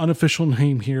be an unofficial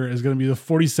name here. Is going to be the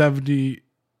 4070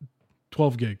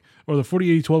 12 gig, or the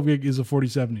 4080 12 gig is a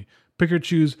 4070. Pick or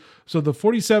choose. So the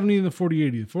 4070 and the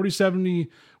 4080. The 4070,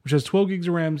 which has 12 gigs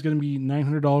of RAM, is going to be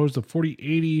 $900. The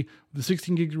 4080, the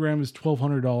 16 gigs of RAM, is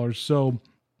 $1,200. So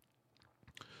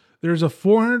there's a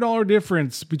 $400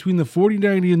 difference between the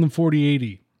 4090 and the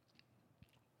 4080.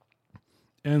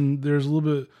 And there's a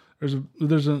little bit,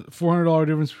 there's a $400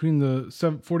 difference between the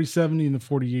 4070 and the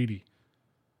 4080.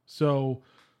 So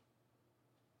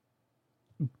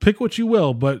pick what you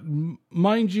will, but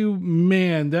mind you,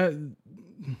 man, that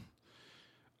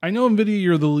I know NVIDIA,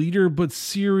 you're the leader, but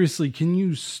seriously, can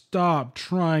you stop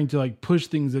trying to like push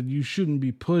things that you shouldn't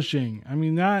be pushing? I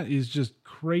mean, that is just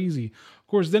crazy. Of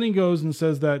course, then he goes and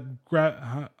says that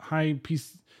high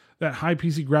PC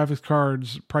graphics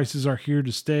cards prices are here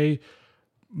to stay.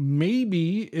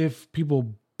 Maybe if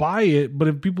people buy it, but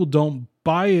if people don't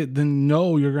buy it, then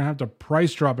no, you're going to have to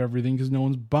price drop everything because no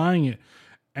one's buying it.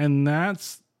 And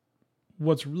that's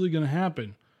what's really going to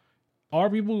happen. Are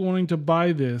people wanting to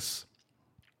buy this?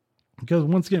 Because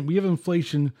once again, we have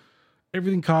inflation.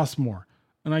 Everything costs more.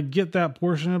 And I get that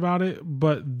portion about it.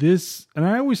 But this, and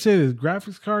I always say this,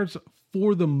 graphics cards,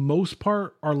 for the most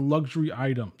part, are luxury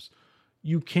items.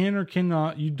 You can or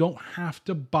cannot. You don't have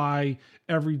to buy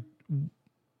every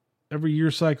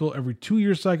year cycle, every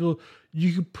 2-year cycle.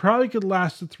 You could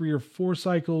last to 3 or 4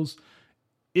 cycles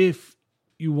if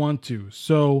you want to.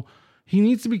 So he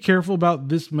needs to be careful about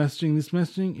this messaging. This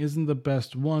messaging isn't the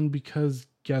best one, because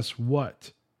guess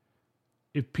what?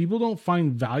 If people don't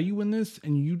find value in this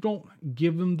and you don't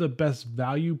give them the best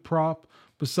value prop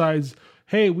besides,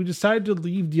 hey, we decided to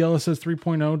leave DLSS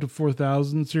 3.0 to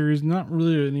 4000 series, not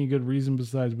really any good reason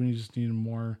besides when you just need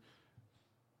more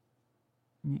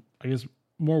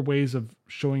ways of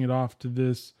showing it off to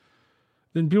this,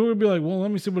 then people would be like, well,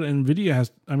 let me see what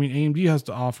AMD has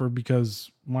to offer,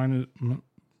 because why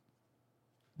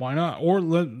not? Or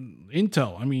let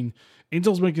Intel.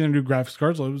 Intel's making their new graphics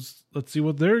cards. Let's see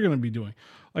what they're going to be doing.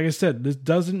 Like I said, this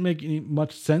doesn't make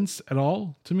much sense at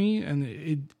all to me,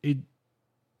 and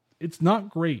it's not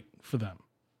great for them.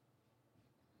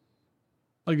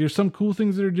 Like, there's some cool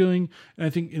things that they're doing, and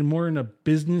I think more in a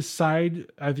business side,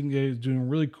 I think they're doing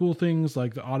really cool things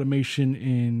like the automation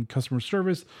in customer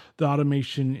service, the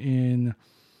automation in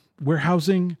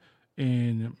warehousing,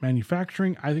 in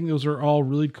manufacturing. I think those are all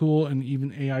really cool. And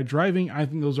even AI driving, I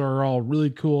think those are all really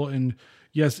cool. And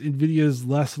yes, NVIDIA is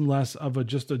less and less of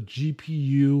just a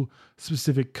GPU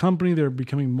specific company. They're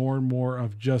becoming more and more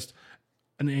of just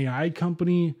an AI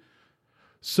company.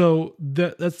 So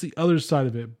that's the other side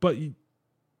of it. But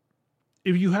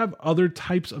if you have other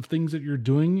types of things that you're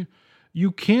doing,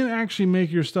 you can actually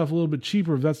make your stuff a little bit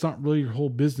cheaper if that's not really your whole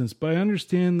business. But I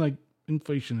understand like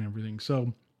inflation and everything.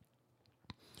 So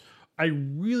I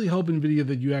really hope, NVIDIA,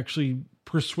 that you actually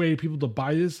persuade people to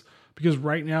buy this, because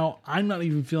right now I'm not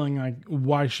even feeling like,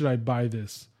 why should I buy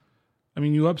this?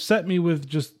 You upset me with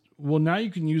just, well, now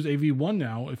you can use AV1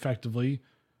 now effectively,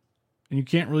 and you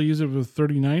can't really use it with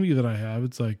 3090 that I have.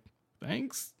 It's like,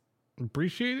 thanks,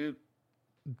 appreciate it.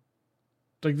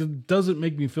 Like, that doesn't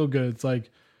make me feel good. It's like,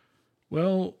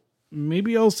 well,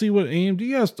 maybe I'll see what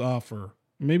AMD has to offer.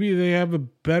 Maybe they have a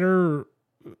better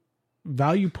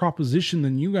value proposition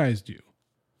than you guys do,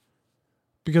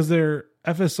 because their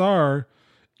FSR,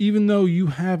 even though you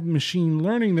have machine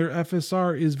learning, their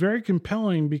FSR is very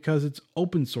compelling because it's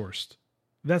open sourced.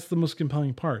 That's the most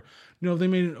compelling part. If they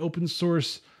made an open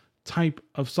source type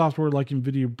of software like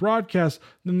NVIDIA Broadcast,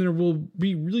 then there will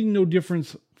be really no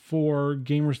difference for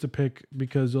gamers to pick,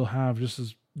 because they'll have just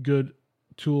as good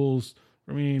tools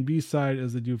from AMD side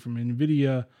as they do from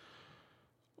NVIDIA,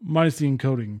 minus the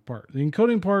encoding part. The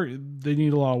encoding part, they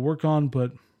need a lot of work on,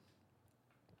 but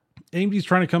AMD's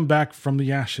trying to come back from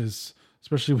the ashes,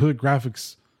 especially with the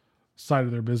graphics side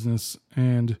of their business,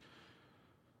 and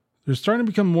they're starting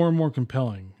to become more and more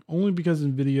compelling, only because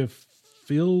NVIDIA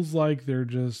feels like they're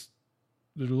a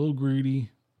little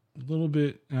greedy, a little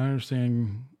bit. I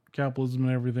understand capitalism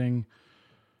and everything,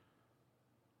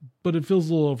 but it feels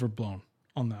a little overblown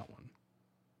on that one.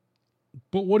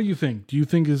 But what do you think? Do you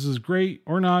think this is great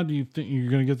or not? Do you think you're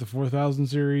going to get the 4000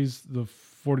 series, the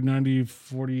 4090,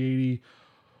 4080,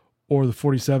 or the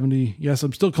 4070? Yes,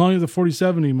 I'm still calling it the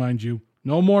 4070, mind you.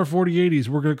 No more 4080s.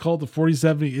 We're going to call it the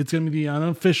 4070. It's going to be the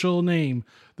unofficial name,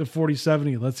 the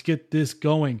 4070. Let's get this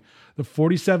going. The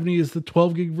 4070 is the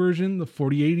 12 gig version. The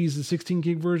 4080 is the 16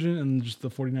 gig version, and just the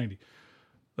 4090.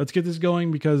 Let's get this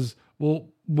going, because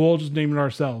we'll just name it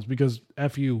ourselves, because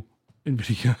F you,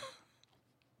 NVIDIA.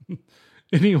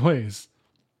 Anyways,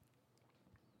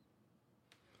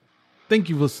 thank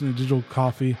you for listening to Digital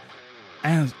Coffee.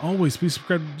 As always, please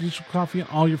subscribe to Digital Coffee on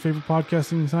all your favorite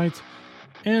podcasting sites.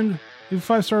 And leave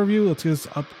a 5-star review. Let's get us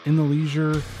up in the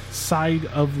leisure side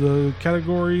of the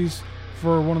categories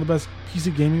for one of the best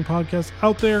PC gaming podcasts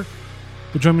out there.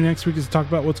 But join me next week as to talk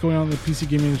about what's going on in the PC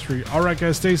gaming industry. All right,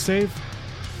 guys, stay safe,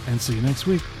 and see you next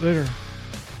week. Later.